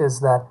point is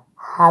that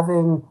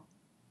having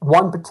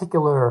one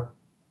particular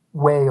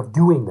way of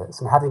doing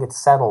this and having it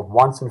settled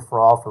once and for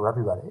all for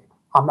everybody,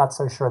 I'm not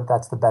so sure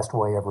that's the best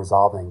way of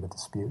resolving the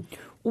dispute.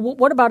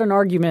 What about an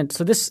argument?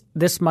 So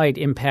this might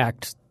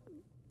impact,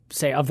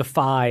 say, of the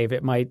five,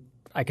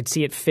 I could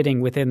see it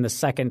fitting within the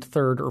second,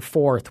 third, or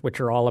fourth, which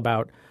are all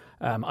about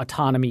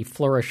autonomy,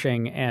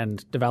 flourishing,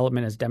 and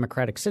development as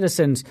democratic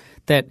citizens.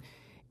 That,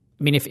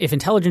 I mean, if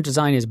intelligent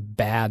design is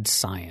bad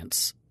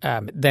science,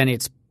 then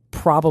it's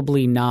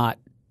probably not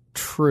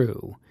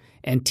true.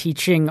 And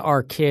teaching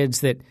our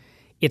kids that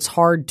it's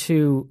hard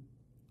to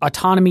 –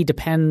 autonomy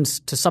depends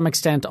to some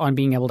extent on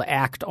being able to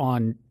act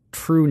on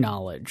true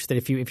knowledge, that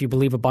if you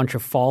believe a bunch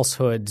of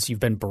falsehoods,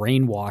 you've been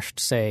brainwashed,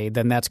 say,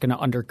 then that's going to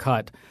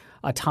undercut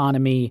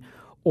autonomy,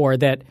 or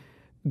that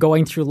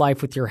going through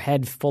life with your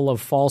head full of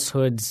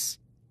falsehoods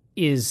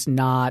is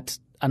not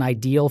an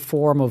ideal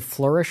form of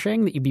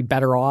flourishing, that you'd be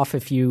better off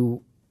if your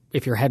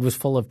head was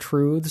full of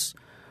truths,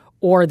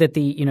 or that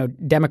the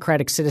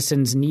democratic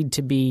citizens need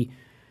to be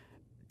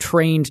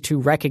trained to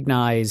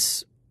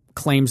recognize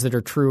claims that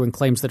are true and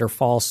claims that are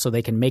false so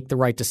they can make the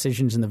right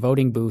decisions in the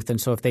voting booth. And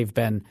so if they've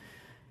been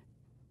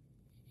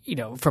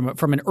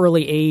from an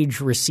early age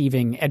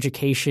receiving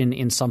education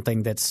in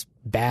something that's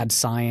bad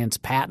science,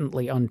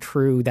 patently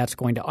untrue, that's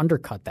going to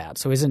undercut that.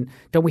 So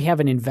don't we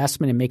have an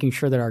investment in making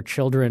sure that our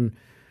children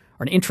 –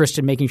 or an interest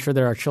in making sure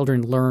that our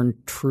children learn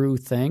true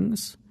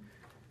things?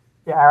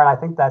 Yeah, Aaron, I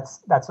think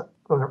those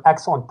are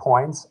excellent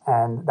points,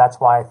 and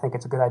that's why I think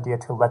it's a good idea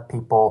to let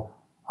people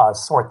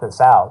sort this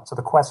out. So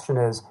the question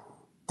is,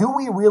 do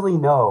we really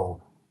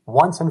know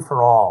once and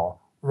for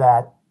all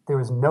that there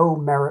is no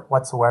merit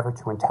whatsoever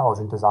to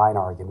intelligent design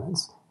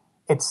arguments?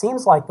 It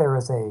seems like there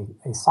is a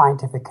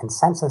scientific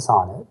consensus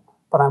on it,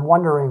 but I'm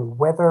wondering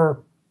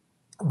whether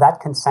that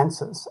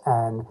consensus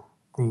and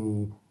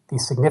the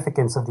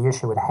significance of the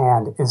issue at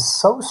hand is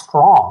so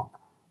strong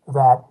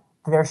that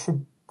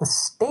the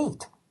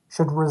state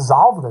should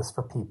resolve this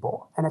for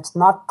people. And it's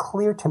not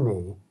clear to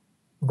me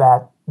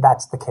that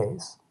that's the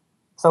case.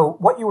 So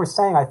what you were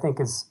saying, I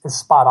think, is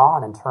spot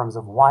on in terms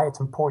of why it's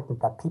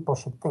important that people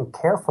should think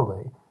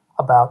carefully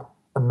about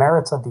the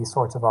merits of these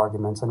sorts of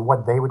arguments and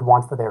what they would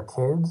want for their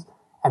kids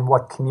and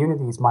what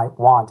communities might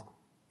want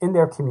in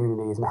their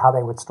communities and how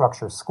they would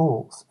structure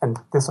schools. And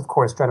this, of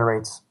course,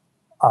 generates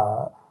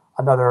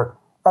another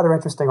rather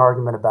interesting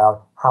argument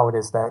about how it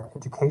is that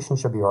education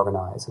should be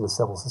organized in a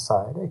civil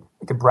society.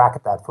 We could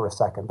bracket that for a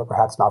second, but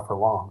perhaps not for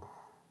long.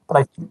 But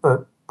I think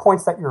the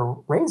points that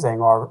you're raising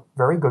are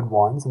very good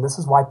ones, and this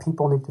is why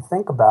people need to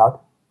think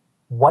about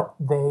what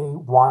they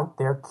want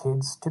their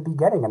kids to be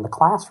getting in the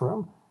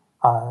classroom.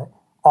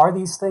 Are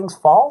these things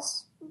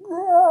false?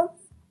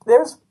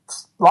 There's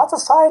lots of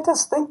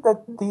scientists think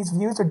that these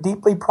views are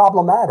deeply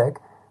problematic,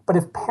 but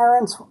if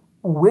parents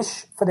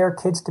wish for their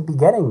kids to be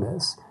getting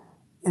this,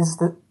 is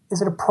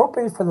it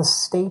appropriate for the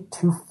state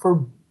to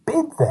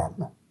forbid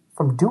them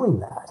from doing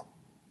that?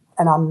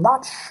 And I'm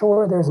not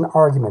sure there's an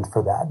argument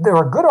for that. There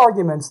are good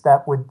arguments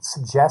that would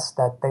suggest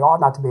that they ought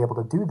not to be able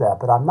to do that,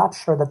 but I'm not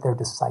sure that they're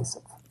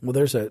decisive. Well,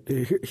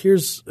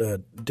 here's a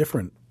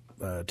different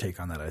take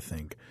on that, I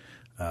think,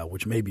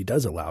 which maybe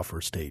does allow for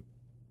state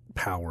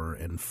power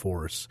and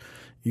force.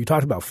 You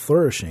talked about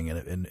flourishing,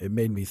 and it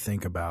made me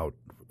think about,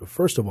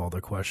 first of all,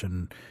 the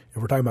question, if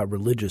we're talking about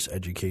religious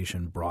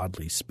education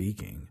broadly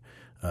speaking,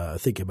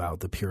 think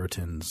about the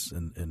Puritans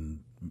in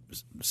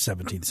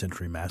 17th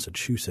century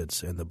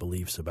Massachusetts and the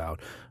beliefs about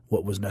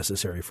what was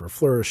necessary for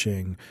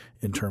flourishing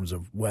in terms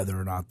of whether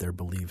or not their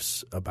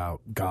beliefs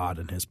about God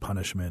and his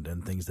punishment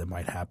and things that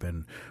might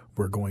happen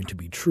were going to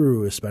be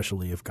true,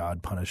 especially if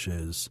God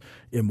punishes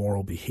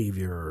immoral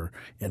behavior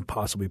and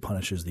possibly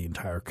punishes the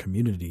entire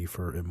community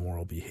for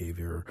immoral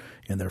behavior,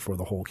 and therefore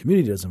the whole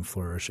community doesn't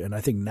flourish. And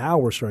I think now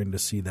we're starting to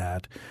see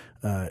that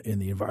in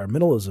the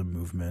environmentalism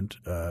movement,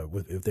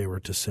 if they were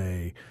to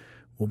say,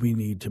 well, we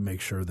need to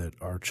make sure that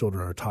our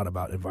children are taught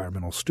about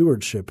environmental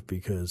stewardship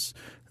because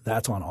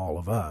that's on all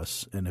of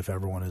us. And if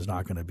everyone is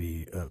not going to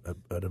be an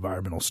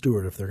environmental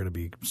steward, if they're going to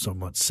be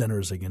somewhat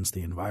sinners against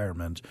the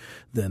environment,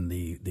 then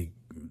the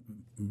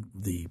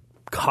the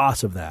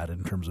costs of that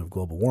in terms of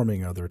global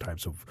warming and other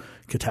types of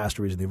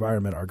catastrophes in the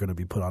environment are going to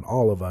be put on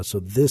all of us. So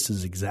this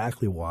is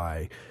exactly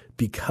why,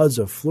 because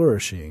of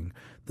flourishing,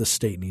 the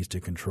state needs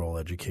to control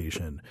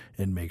education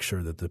and make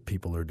sure that the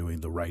people are doing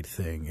the right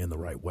thing in the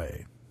right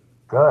way.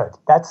 Good.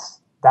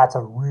 That's a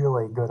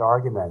really good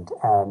argument.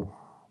 And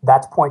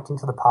that's pointing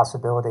to the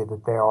possibility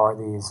that there are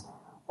these,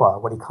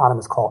 well, what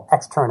economists call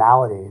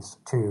externalities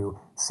to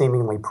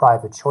seemingly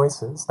private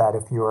choices, that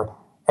if you're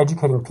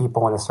educating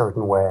people in a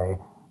certain way,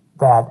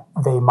 that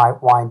they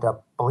might wind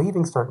up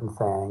believing certain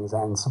things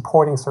and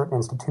supporting certain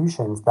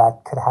institutions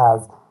that could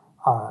have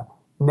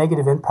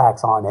negative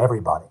impacts on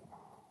everybody.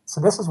 So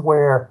this is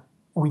where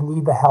we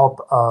need the help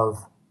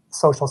of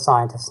social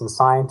scientists and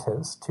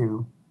scientists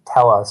to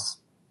tell us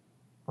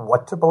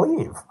what to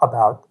believe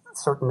about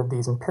certain of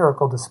these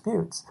empirical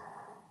disputes.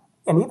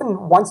 And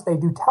even once they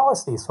do tell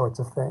us these sorts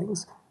of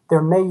things,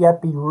 there may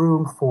yet be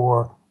room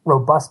for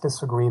robust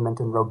disagreement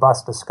and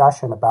robust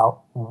discussion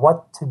about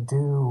what to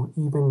do,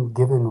 even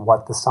given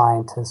what the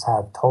scientists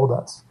have told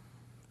us.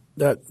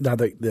 Now,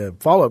 the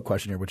follow-up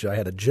question here, which I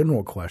had a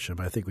general question,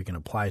 but I think we can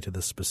apply to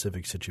this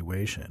specific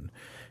situation,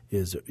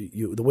 is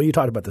the way you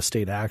talked about the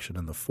state action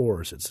and the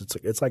force.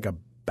 It's like a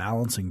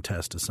balancing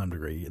test to some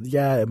degree.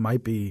 Yeah, it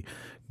might be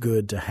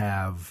good to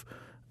have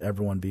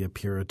everyone be a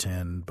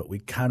Puritan, but we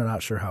kind of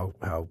not sure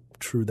how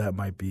true that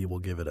might be. We'll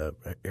give it a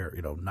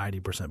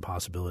 90%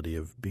 possibility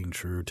of being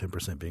true,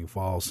 10% being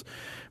false,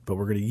 but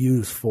we're going to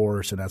use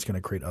force, and that's going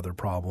to create other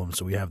problems.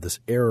 So we have this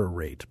error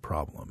rate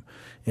problem,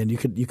 and you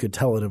could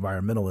tell an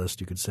environmentalist,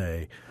 you could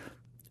say,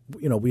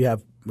 we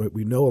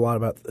know a lot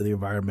about the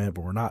environment,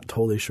 but we're not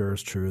totally sure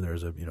it's true.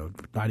 There's a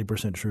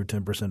 90% true,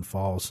 10%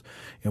 false,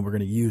 and we're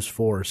going to use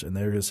force, and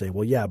they're going to say,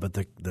 well, yeah, but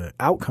the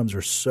outcomes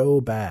are so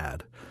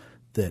bad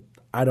that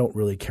I don't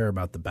really care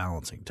about the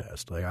balancing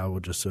test. Like I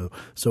would just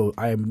so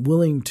I am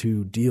willing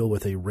to deal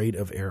with a rate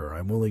of error.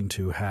 I'm willing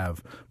to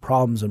have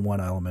problems in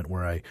one element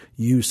where I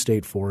use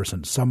state force,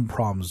 and some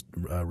problems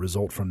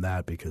result from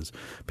that because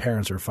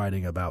parents are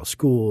fighting about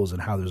schools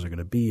and how those are going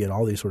to be, and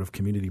all these sort of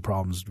community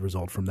problems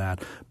result from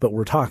that. But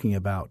we're talking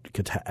about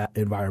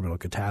environmental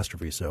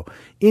catastrophe, so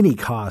any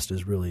cost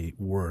is really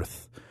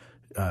worth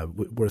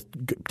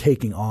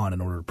taking on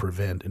in order to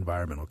prevent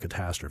environmental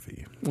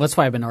catastrophe. Well, that's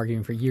why I've been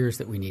arguing for years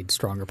that we need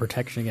stronger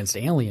protection against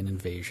alien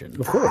invasion.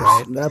 Of course.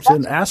 Right? Absolutely.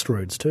 And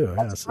asteroids too.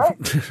 That's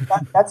yes.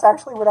 Right. That's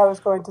actually what I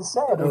was going to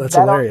say. That's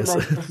that hilarious.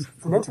 Argument is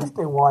an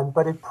interesting one,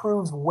 but it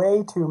proves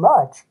way too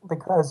much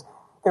because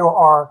there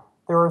are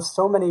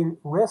so many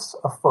risks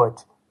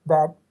afoot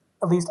that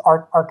at least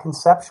are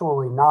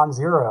conceptually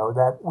non-zero,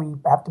 that we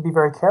have to be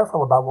very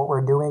careful about what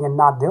we're doing and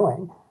not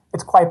doing.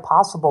 It's quite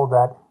possible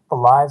that the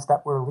lives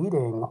that we're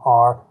leading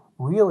are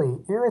really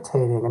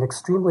irritating an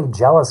extremely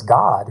jealous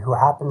God who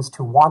happens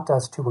to want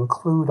us to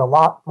include a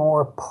lot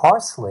more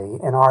parsley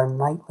in our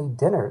nightly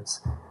dinners.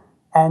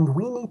 And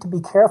we need to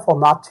be careful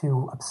not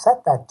to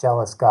upset that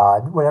jealous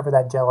God, whatever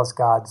that jealous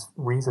God's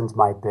reasons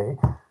might be.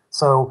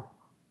 So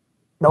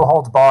no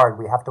holds barred,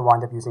 we have to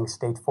wind up using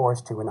state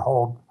force to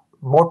withhold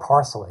more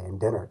parsley in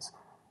dinners.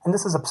 And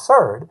this is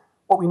absurd.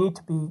 What we need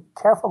to be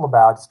careful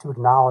about is to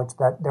acknowledge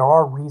that there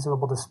are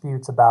reasonable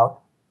disputes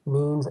about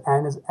means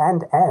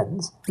and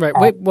ends. Right.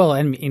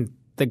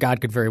 The God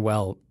could very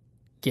well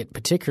get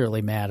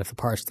particularly mad if the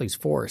parsley's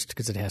forced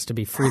because it has to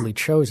be freely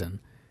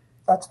chosen.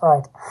 That's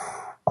right.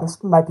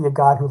 This might be a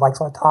God who likes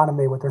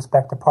autonomy with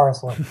respect to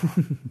parsley.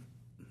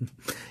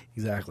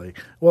 Exactly.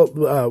 Well,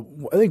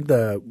 I think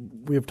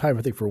we have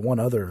time, for one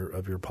other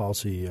of your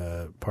policy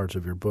parts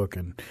of your book,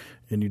 and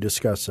you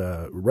discuss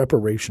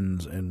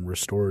reparations and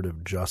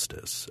restorative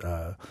justice,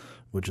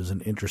 which is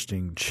an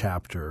interesting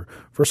chapter.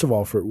 First of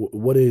all,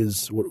 what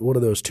do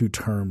those two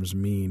terms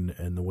mean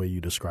and the way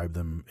you describe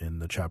them in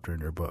the chapter in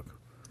your book?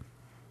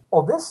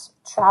 Well, this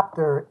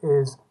chapter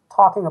is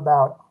talking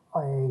about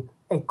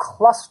a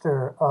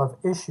cluster of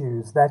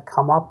issues that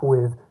come up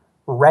with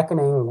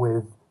reckoning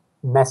with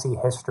messy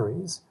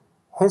histories.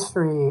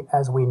 History,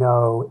 as we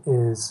know,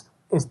 is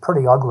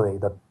pretty ugly.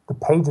 The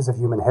pages of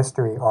human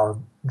history are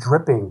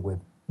dripping with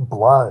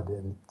blood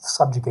and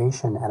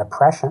subjugation and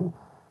oppression.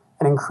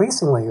 And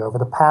increasingly over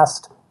the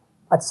past,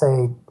 let's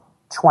say,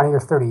 20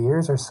 or 30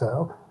 years or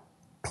so,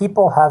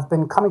 people have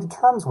been coming to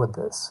terms with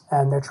this,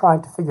 and they're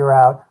trying to figure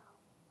out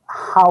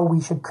how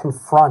we should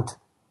confront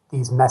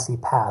these messy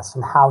pasts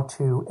and how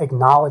to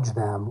acknowledge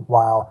them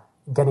while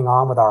getting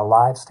on with our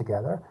lives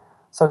together.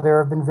 So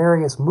there have been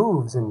various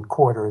moves in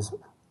quarters,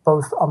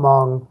 both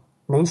among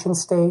nation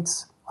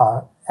states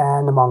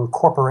and among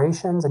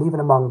corporations and even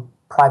among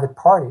private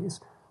parties,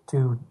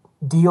 to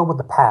deal with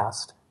the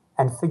past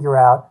and figure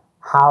out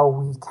how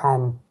we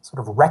can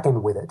sort of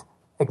reckon with it,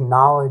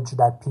 acknowledge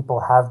that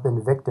people have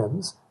been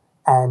victims,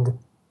 and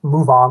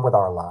move on with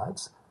our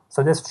lives.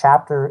 So this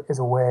chapter is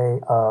a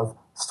way of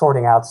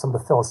sorting out some of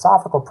the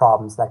philosophical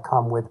problems that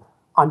come with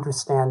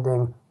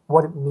understanding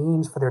what it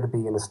means for there to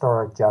be an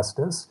historic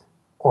justice,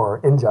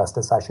 or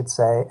injustice, I should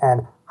say,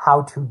 and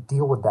how to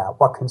deal with that,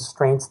 what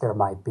constraints there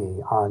might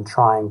be on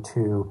trying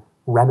to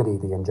remedy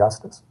the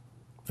injustice.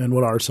 And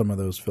what are some of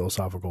those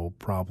philosophical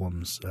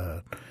problems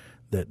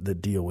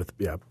that deal with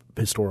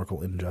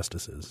historical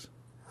injustices?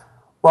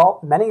 Well,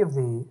 many of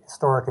the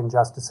historic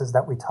injustices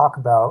that we talk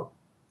about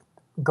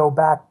go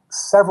back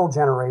several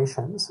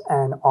generations,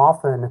 and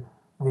often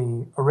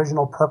the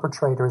original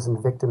perpetrators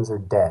and victims are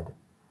dead.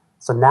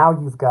 So now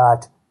you've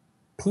got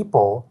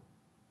people,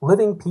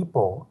 living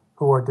people,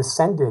 who are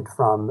descended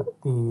from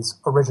these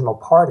original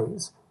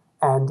parties,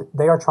 and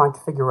they are trying to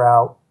figure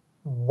out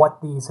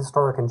what these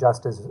historic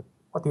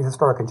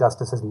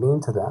injustices mean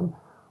to them.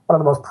 One of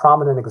the most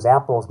prominent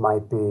examples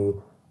might be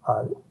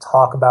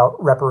talk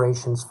about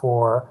reparations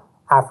for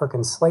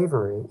African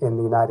slavery in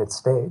the United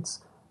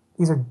States.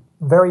 These are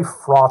very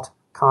fraught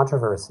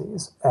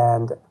controversies,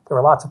 and there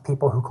are lots of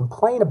people who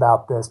complain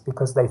about this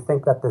because they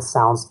think that this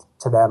sounds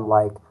to them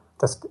like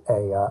just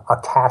a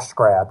cash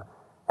grab,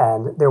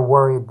 and they're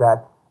worried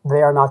that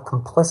they are not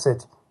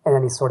complicit in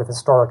any sort of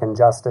historic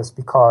injustice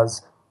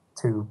because,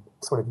 to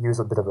sort of use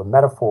a bit of a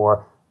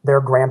metaphor,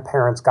 their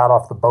grandparents got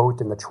off the boat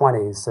in the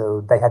 1920s,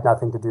 so they had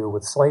nothing to do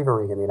with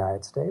slavery in the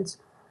United States.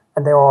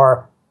 And there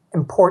are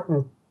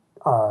important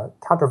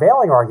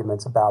countervailing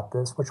arguments about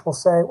this, which will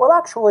say, well,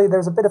 actually,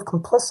 there's a bit of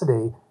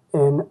complicity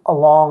in a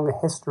long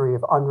history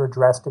of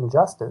unredressed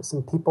injustice,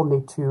 and people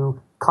need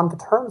to come to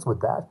terms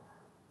with that.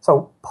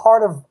 So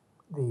part of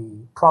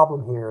the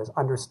problem here is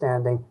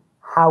understanding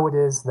how it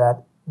is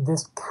that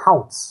this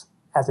counts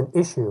as an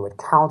issue. It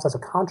counts as a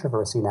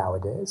controversy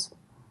nowadays.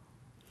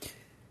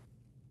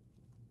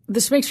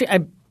 This makes me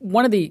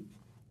one of the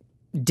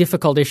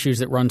difficult issues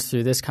that runs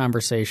through this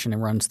conversation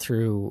and runs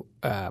through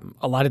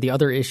a lot of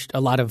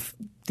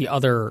the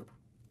other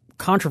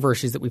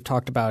controversies that we've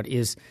talked about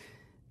is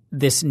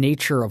this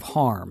nature of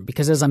harm.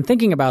 Because as I'm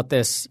thinking about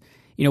this,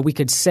 we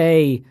could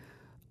say,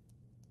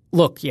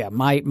 look,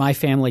 my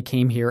family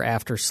came here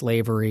after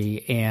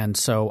slavery, and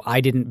so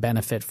I didn't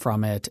benefit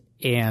from it,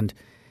 and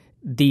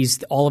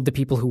all of the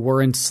people who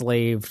were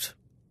enslaved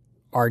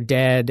are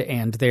dead,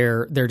 and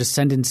their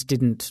descendants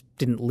didn't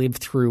live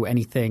through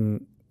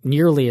anything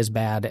nearly as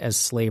bad as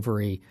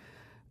slavery.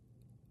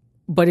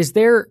 But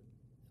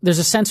there's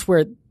a sense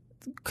where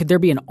could there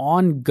be an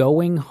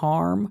ongoing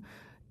harm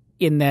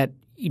in that,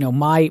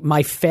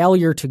 my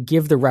failure to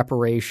give the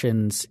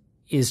reparations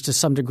is to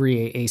some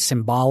degree a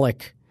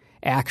symbolic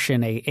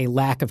action, a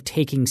lack of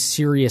taking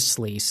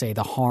seriously, say,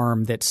 the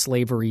harm that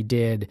slavery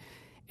did.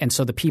 And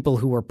so the people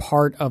who were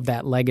part of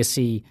that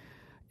legacy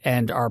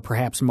and are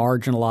perhaps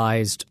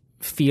marginalized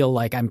feel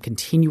like I'm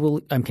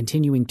continuing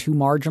to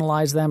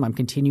marginalize them. I'm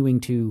continuing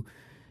to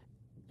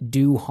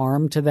do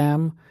harm to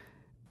them.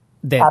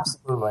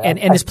 Absolutely.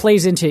 And this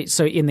plays into –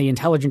 so in the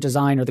intelligent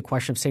design or the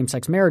question of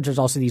same-sex marriage, there's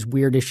also these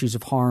weird issues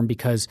of harm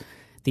because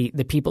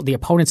the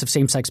opponents of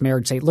same-sex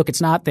marriage say, look,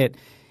 it's not that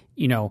 –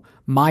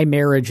 my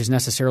marriage is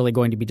necessarily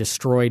going to be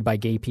destroyed by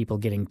gay people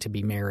getting to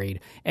be married.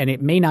 And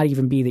it may not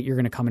even be that you're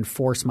going to come and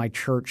force my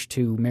church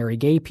to marry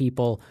gay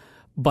people,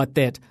 but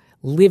that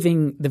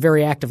the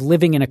very act of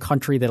living in a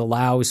country that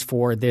allows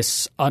for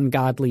this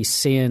ungodly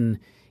sin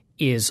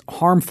is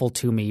harmful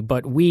to me.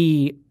 But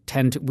we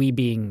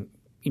being,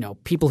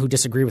 people who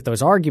disagree with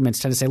those arguments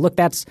tend to say, look,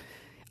 that's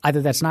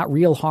not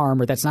real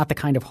harm, or that's not the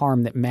kind of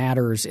harm that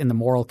matters in the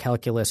moral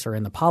calculus or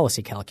in the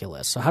policy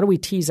calculus. So how do we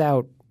tease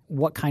out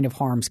what kind of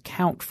harms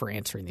count for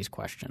answering these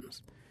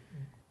questions?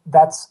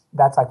 That's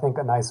I think,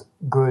 a nice,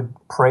 good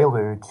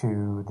prelude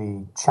to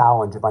the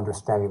challenge of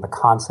understanding the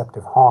concept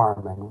of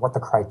harm and what the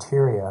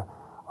criteria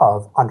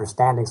of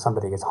understanding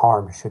somebody as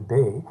harmed should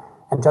be.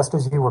 And just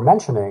as you were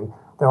mentioning,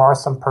 there are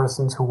some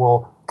persons who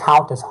will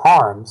count as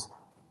harms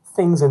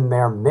things in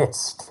their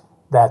midst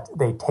that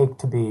they take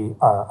to be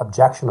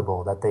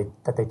objectionable, that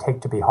they take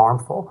to be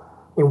harmful.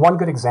 I mean, one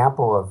good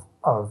example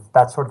of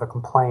that sort of a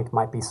complaint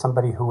might be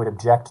somebody who would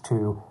object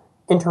to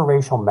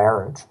interracial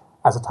marriage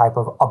as a type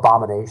of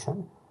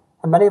abomination.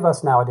 And many of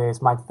us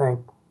nowadays might think,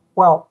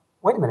 well,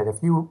 wait a minute,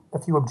 if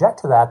you object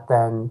to that,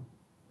 then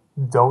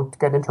don't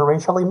get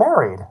interracially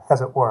married, as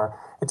it were.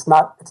 It's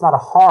not a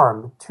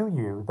harm to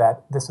you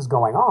that this is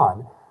going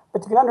on.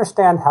 But you can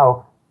understand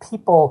how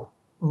people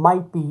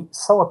might be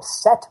so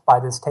upset by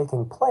this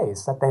taking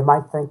place that they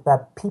might think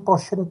that people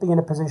shouldn't be in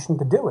a position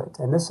to do it.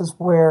 And this is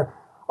where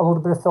a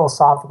little bit of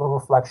philosophical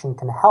reflection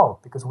can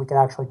help, because we can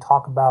actually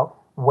talk about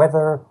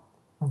whether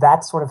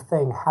that sort of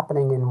thing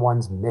happening in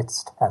one's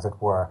midst, as it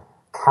were,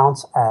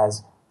 counts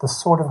as the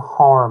sort of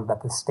harm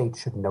that the state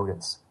should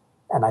notice.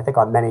 And I think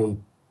on many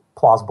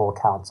plausible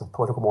accounts of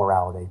political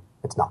morality,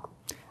 it's not.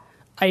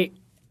 I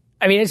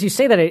mean, as you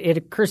say that, it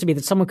occurs to me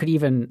that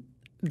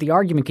the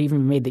argument could even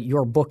be made that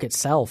your book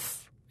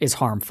itself is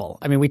harmful.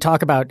 I mean, we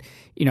talk about,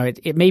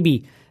 it may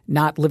be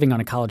not living on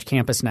a college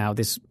campus now.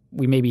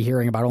 We may be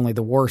hearing about only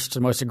the worst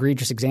and most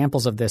egregious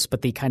examples of this,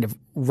 but the kind of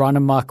run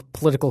amok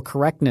political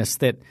correctness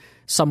that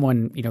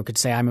someone, could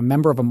say, I'm a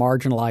member of a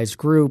marginalized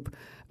group,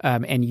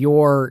 and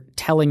you're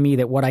telling me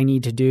that what I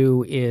need to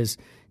do is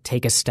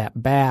take a step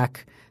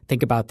back,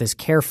 think about this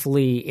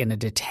carefully in a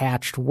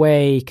detached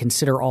way,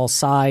 consider all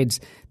sides.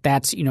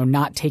 That's,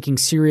 not taking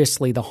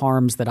seriously the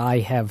harms that I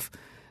have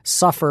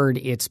suffered.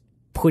 It's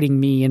putting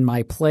me in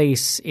my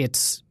place.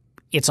 It's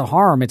a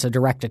harm. It's a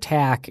direct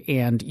attack,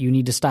 and you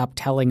need to stop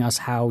telling us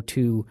how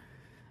to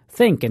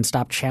think and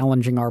stop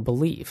challenging our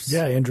beliefs.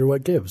 Yeah, Andrew,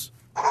 what gives?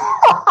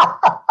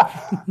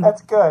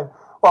 That's good.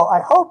 Well,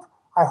 I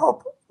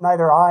hope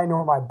neither I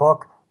nor my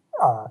book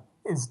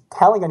is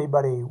telling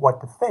anybody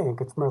what to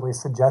think. It's merely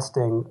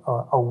suggesting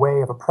a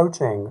way of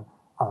approaching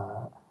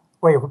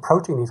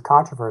these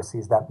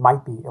controversies that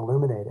might be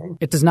illuminating.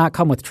 It does not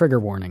come with trigger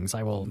warnings.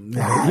 I will.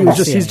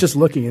 He's just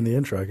looking in the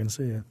intro. I can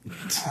see it.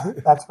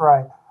 That's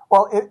right.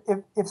 Well,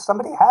 if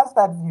somebody has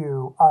that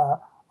view,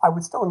 I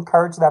would still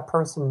encourage that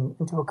person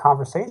into a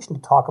conversation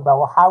to talk about,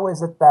 well, how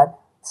is it that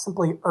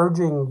simply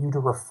urging you to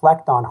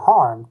reflect on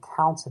harm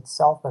counts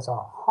itself as a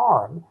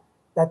harm?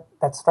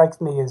 That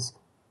strikes me as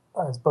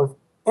both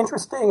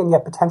interesting and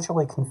yet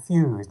potentially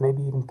confused,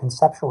 maybe even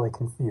conceptually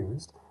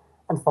confused.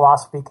 And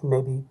philosophy can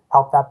maybe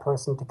help that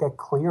person to get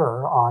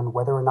clearer on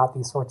whether or not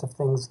these sorts of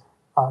things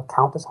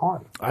count as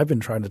harm. I've been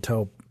trying to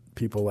tell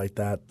people like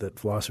that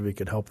philosophy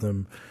could help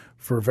them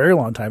for a very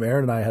long time.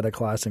 Aaron and I had a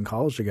class in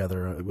college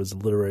together. It was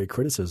literary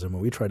criticism,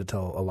 and we tried to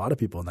tell a lot of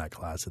people in that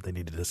class that they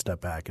needed to step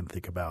back and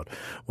think about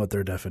what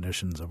their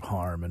definitions of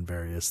harm and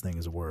various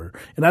things were.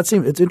 And it's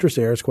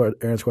interesting, Aaron's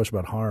question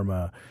about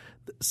harm.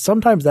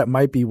 Sometimes that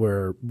might be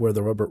where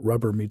the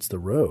rubber meets the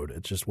road.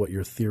 It's just what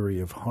your theory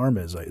of harm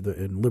is.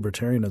 In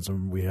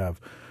libertarianism, we have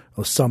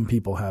some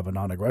people have a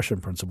non-aggression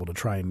principle to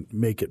try and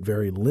make it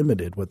very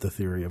limited what the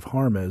theory of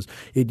harm is.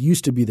 It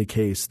used to be the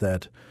case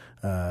that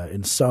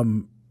in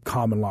some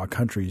common law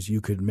countries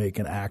you could make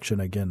an action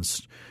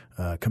against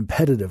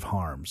competitive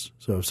harms.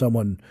 So if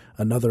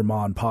another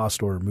ma and pa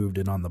store moved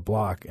in on the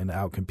block and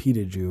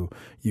outcompeted you,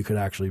 you could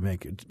actually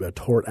make a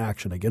tort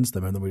action against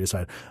them. And then we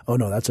decide, oh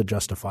no, that's a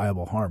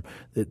justifiable harm.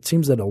 It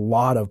seems that a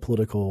lot of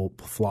political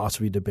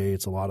philosophy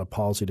debates, a lot of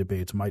policy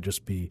debates might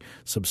just be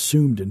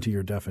subsumed into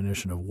your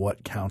definition of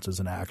what counts as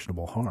an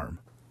actionable harm.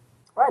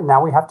 Right.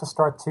 Now we have to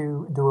start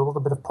to do a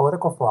little bit of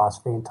political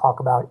philosophy and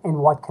talk about in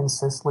what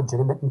consists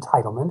legitimate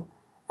entitlement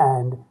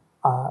and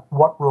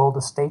what role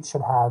the state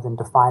should have in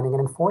defining and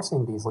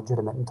enforcing these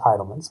legitimate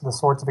entitlements. The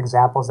sorts of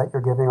examples that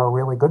you're giving are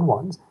really good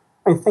ones.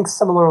 I mean, think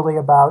similarly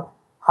about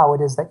how it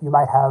is that you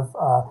might have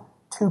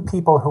two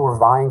people who are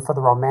vying for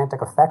the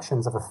romantic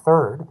affections of a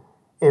third.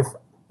 If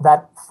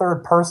that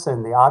third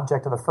person, the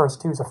object of the first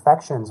two's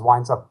affections,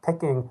 winds up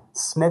picking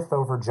Smith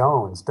over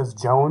Jones, does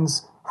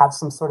Jones have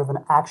some sort of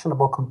an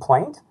actionable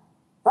complaint?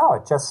 No,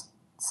 it just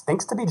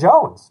stinks to be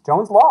Jones.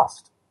 Jones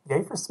lost.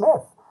 Yay for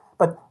Smith.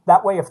 But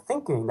that way of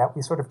thinking that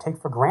we sort of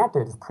take for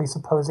granted is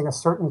presupposing a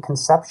certain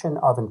conception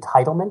of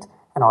entitlement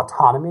and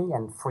autonomy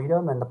and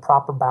freedom and the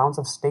proper bounds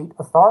of state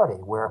authority,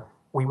 where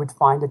we would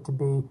find it to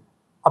be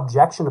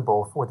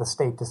objectionable for the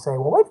state to say,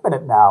 well, wait a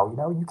minute now,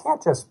 you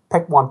can't just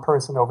pick one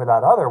person over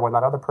that other when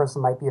that other person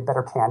might be a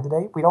better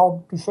candidate. We'd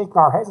all be shaking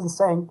our heads and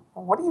saying,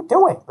 well, what are you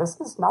doing? This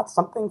is not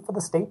something for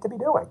the state to be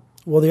doing.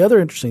 Well, the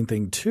other interesting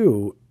thing,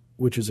 too,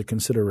 which is a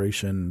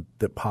consideration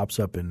that pops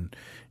up in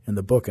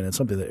the book, and it's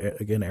something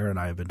that, again, Aaron and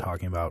I have been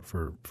talking about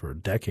for a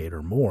decade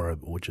or more,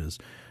 which is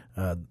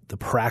the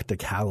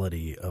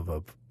practicality of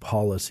a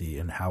policy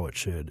and how it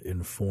should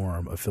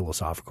inform a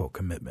philosophical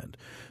commitment.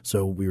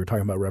 So we were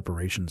talking about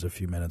reparations a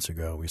few minutes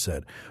ago. We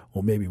said,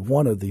 well, maybe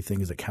one of the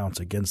things that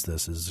counts against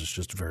this is it's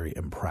just very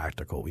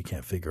impractical. We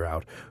can't figure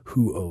out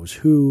who owes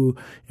who.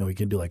 We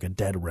can do like a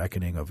dead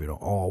reckoning of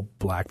all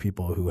black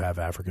people who have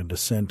African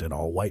descent and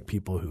all white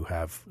people who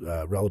have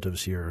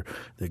relatives here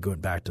that go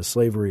back to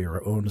slavery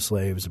or own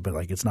slaves. But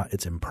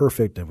it's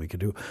imperfect, and we could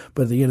do.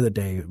 But at the end of the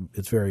day,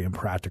 it's very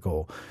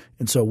impractical.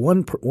 And so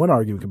one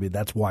argument could be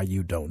that's why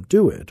you don't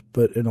do it.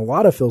 But in a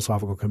lot of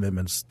philosophical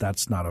commitments,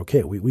 that's not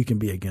okay. We can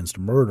be against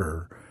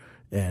murder,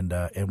 and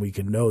we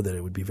can know that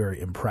it would be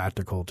very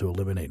impractical to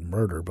eliminate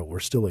murder, but we're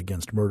still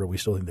against murder. We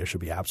still think there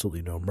should be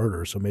absolutely no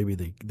murder. So maybe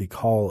the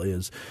call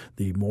is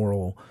the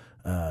moral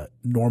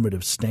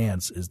normative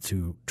stance is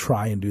to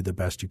try and do the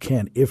best you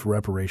can if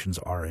reparations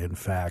are in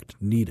fact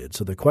needed.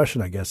 So the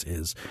question, I guess,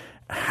 is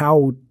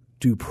how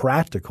do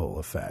practical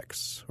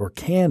effects or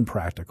can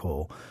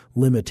practical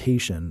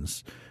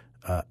limitations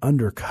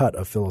undercut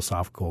a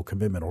philosophical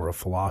commitment or a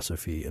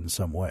philosophy in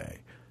some way?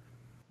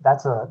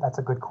 That's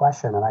a good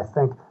question, and I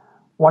think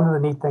one of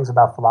the neat things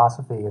about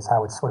philosophy is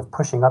how it's sort of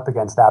pushing up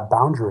against that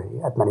boundary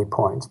at many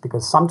points,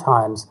 because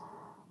sometimes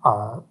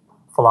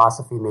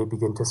philosophy may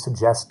begin to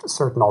suggest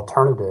certain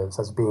alternatives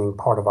as being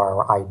part of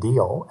our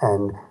ideal,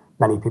 and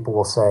many people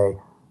will say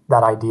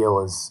that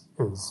ideal is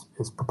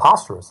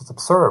preposterous, it's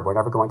absurd, we're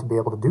never going to be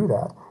able to do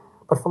that.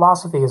 But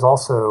philosophy is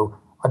also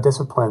a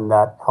discipline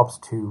that helps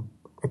to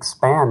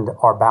expand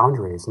our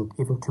boundaries and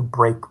even to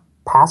break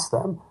past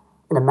them.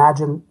 And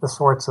imagine the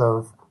sorts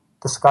of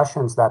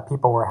discussions that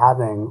people were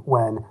having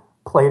when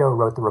Plato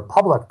wrote the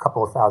Republic a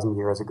couple of thousand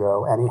years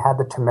ago, and he had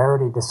the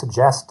temerity to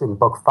suggest in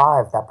Book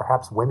 5 that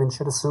perhaps women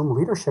should assume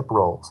leadership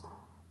roles.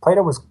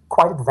 Plato was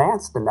quite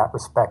advanced in that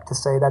respect to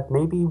say that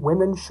maybe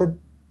women should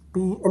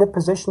be in a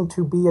position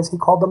to be, as he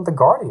called them, the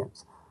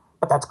guardians.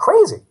 But that's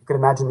crazy. You could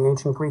imagine the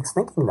ancient Greeks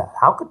thinking that.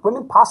 How could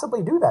women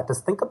possibly do that?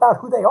 Just think about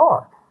who they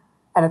are.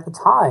 And at the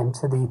time,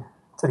 to the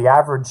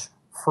average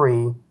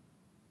free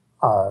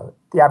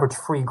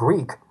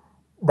Greek,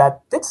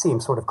 that did seem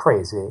sort of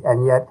crazy.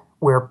 And yet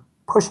we're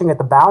pushing at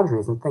the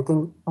boundaries and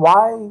thinking,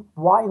 why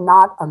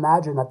not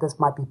imagine that this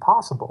might be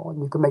possible?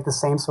 And you can make the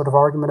same sort of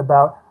argument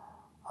about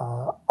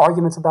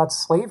arguments about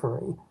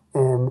slavery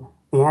in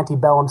the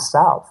antebellum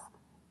South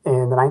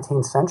in the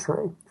 19th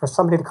century. For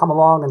somebody to come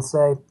along and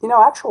say,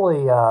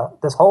 actually,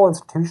 this whole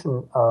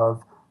institution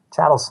of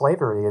chattel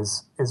slavery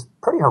is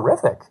pretty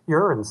horrific.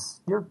 You're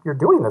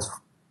doing this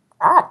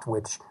act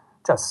which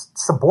just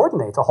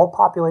subordinates a whole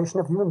population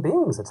of human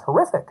beings. It's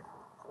horrific.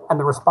 And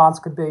the response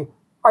could be,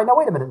 all right, now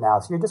wait a minute now.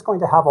 So you're just going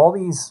to have all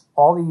these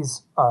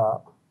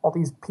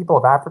people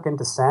of African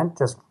descent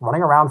just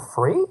running around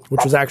free?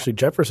 Which was actually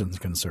Jefferson's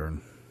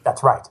concern.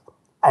 That's right.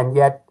 And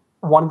yet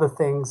one of the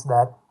things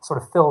that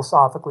sort of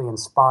philosophically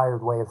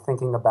inspired way of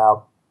thinking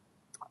about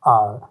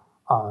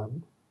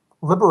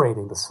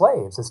liberating the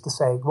slaves is to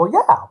say, well,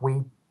 yeah,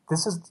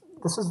 this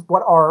is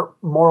what our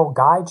moral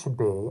guide should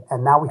be,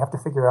 and now we have to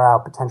figure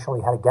out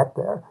potentially how to get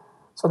there.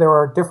 So there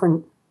are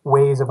different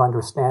ways of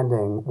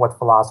understanding what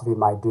philosophy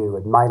might do.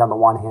 It might, on the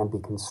one hand, be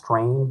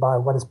constrained by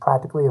what is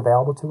practically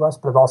available to us,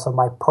 but it also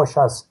might push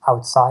us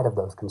outside of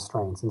those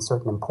constraints in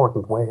certain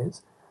important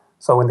ways.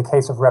 So in the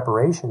case of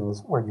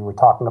reparations, where you were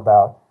talking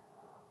about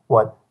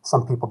what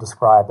some people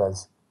describe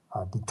as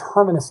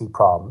determinacy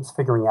problems,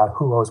 figuring out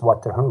who owes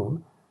what to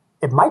whom,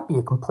 it might be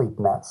a complete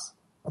mess,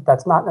 but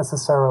that's not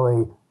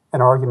necessarily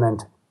an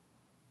argument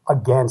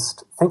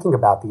against thinking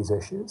about these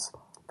issues,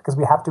 because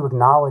we have to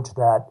acknowledge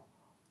that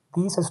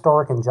these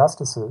historic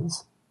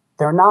injustices,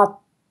 they're not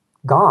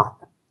gone.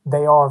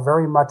 They are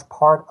very much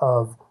part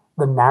of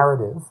the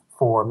narrative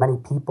for many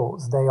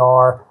peoples. They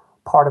are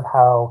part of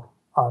how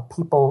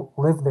people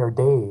live their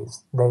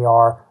days.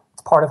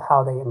 It's part of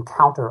how they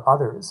encounter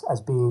others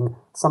as being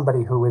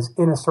somebody who is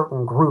in a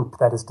certain group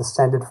that is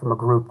descended from a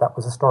group that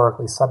was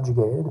historically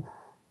subjugated.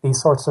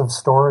 These sorts of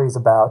stories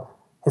about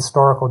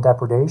historical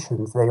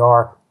depredations, they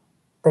are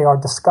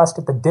discussed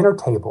at the dinner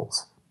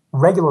tables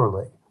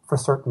regularly for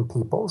certain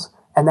peoples.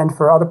 And then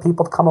for other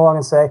people to come along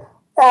and say,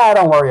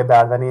 don't worry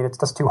about it. I mean, it's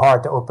just too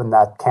hard to open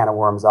that can of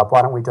worms up.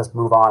 Why don't we just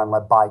move on and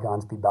let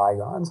bygones be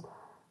bygones?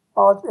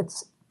 Well,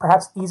 it's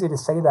perhaps easy to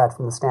say that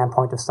from the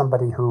standpoint of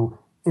somebody who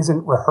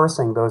isn't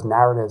rehearsing those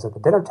narratives at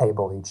the dinner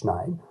table each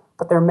night,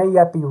 but there may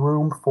yet be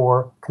room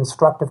for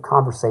constructive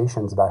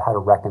conversations about how to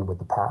reckon with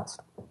the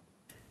past.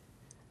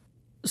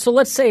 So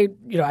let's say,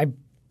 I'm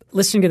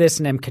listening to this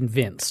and I'm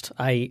convinced.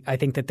 I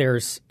think that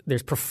there's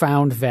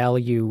profound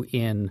value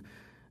in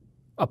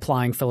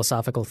applying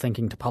philosophical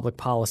thinking to public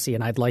policy,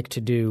 and I'd like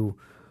to do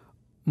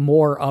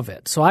more of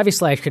it. So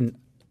obviously I can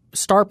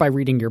start by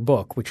reading your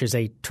book, which is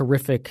a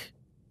terrific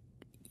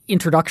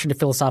introduction to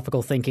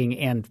philosophical thinking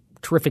and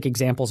terrific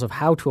examples of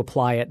how to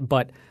apply it,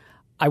 but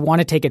I want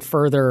to take it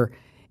further,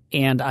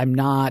 and I'm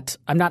not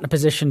in a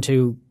position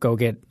to go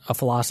get a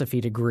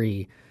philosophy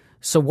degree.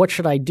 So what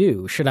should I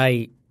do? Should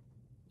I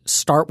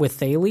start with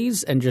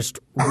Thales and just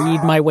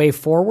read my way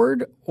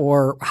forward?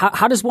 Or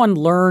how does one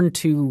learn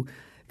to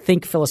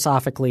think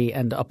philosophically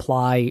and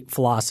apply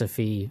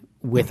philosophy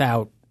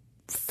without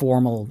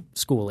formal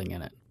schooling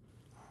in it?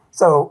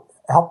 So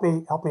help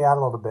me out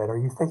a little bit. Are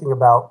you thinking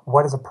about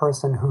what is a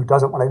person who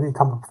doesn't want to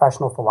become a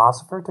professional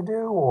philosopher to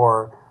do,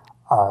 or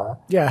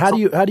how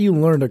do you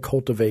learn to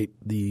cultivate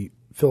the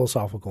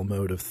philosophical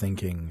mode of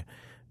thinking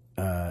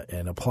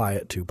and apply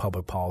it to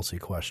public policy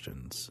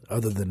questions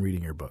other than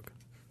reading your book?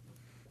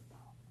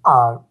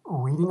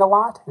 Reading a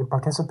lot and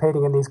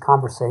participating in these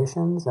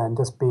conversations and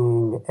just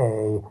being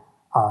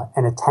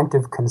an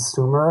attentive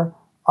consumer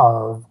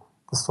of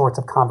the sorts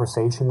of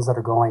conversations that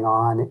are going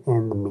on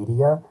in the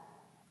media,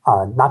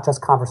 not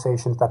just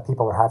conversations that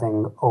people are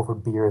having over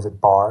beers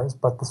at bars,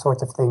 but the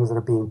sorts of things that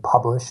are being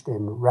published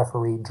in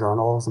refereed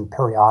journals and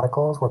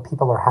periodicals where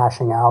people are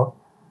hashing out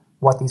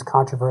what these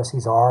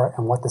controversies are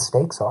and what the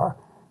stakes are,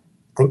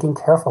 thinking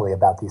carefully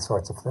about these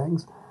sorts of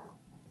things.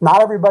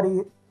 Not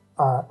everybody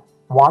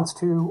wants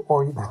to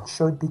or even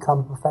should become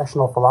a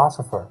professional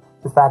philosopher.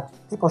 In fact,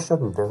 people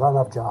shouldn't. There's not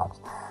enough jobs.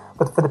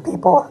 But for the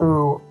people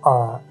who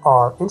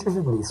are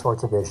interested in these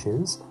sorts of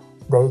issues,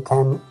 they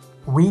can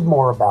read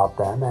more about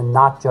them and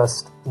not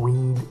just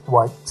read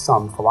what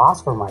some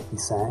philosopher might be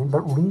saying,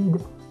 but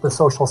read the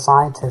social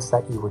scientists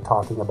that you were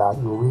talking about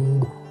and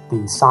read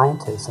the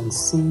scientists and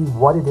see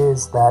what it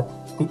is that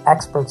the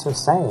experts are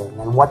saying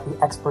and what the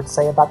experts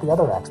say about the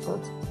other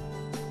experts.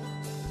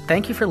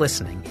 Thank you for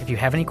listening. If you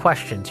have any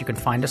questions, you can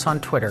find us on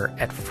Twitter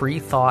at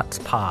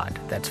FreeThoughtsPod.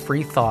 That's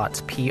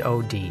FreeThoughts,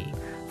 P-O-D.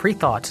 Free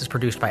Thoughts is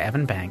produced by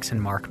Evan Banks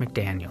and Mark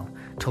McDaniel.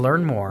 To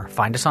learn more,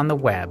 find us on the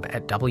web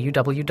at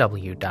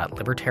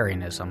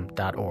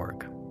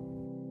www.libertarianism.org.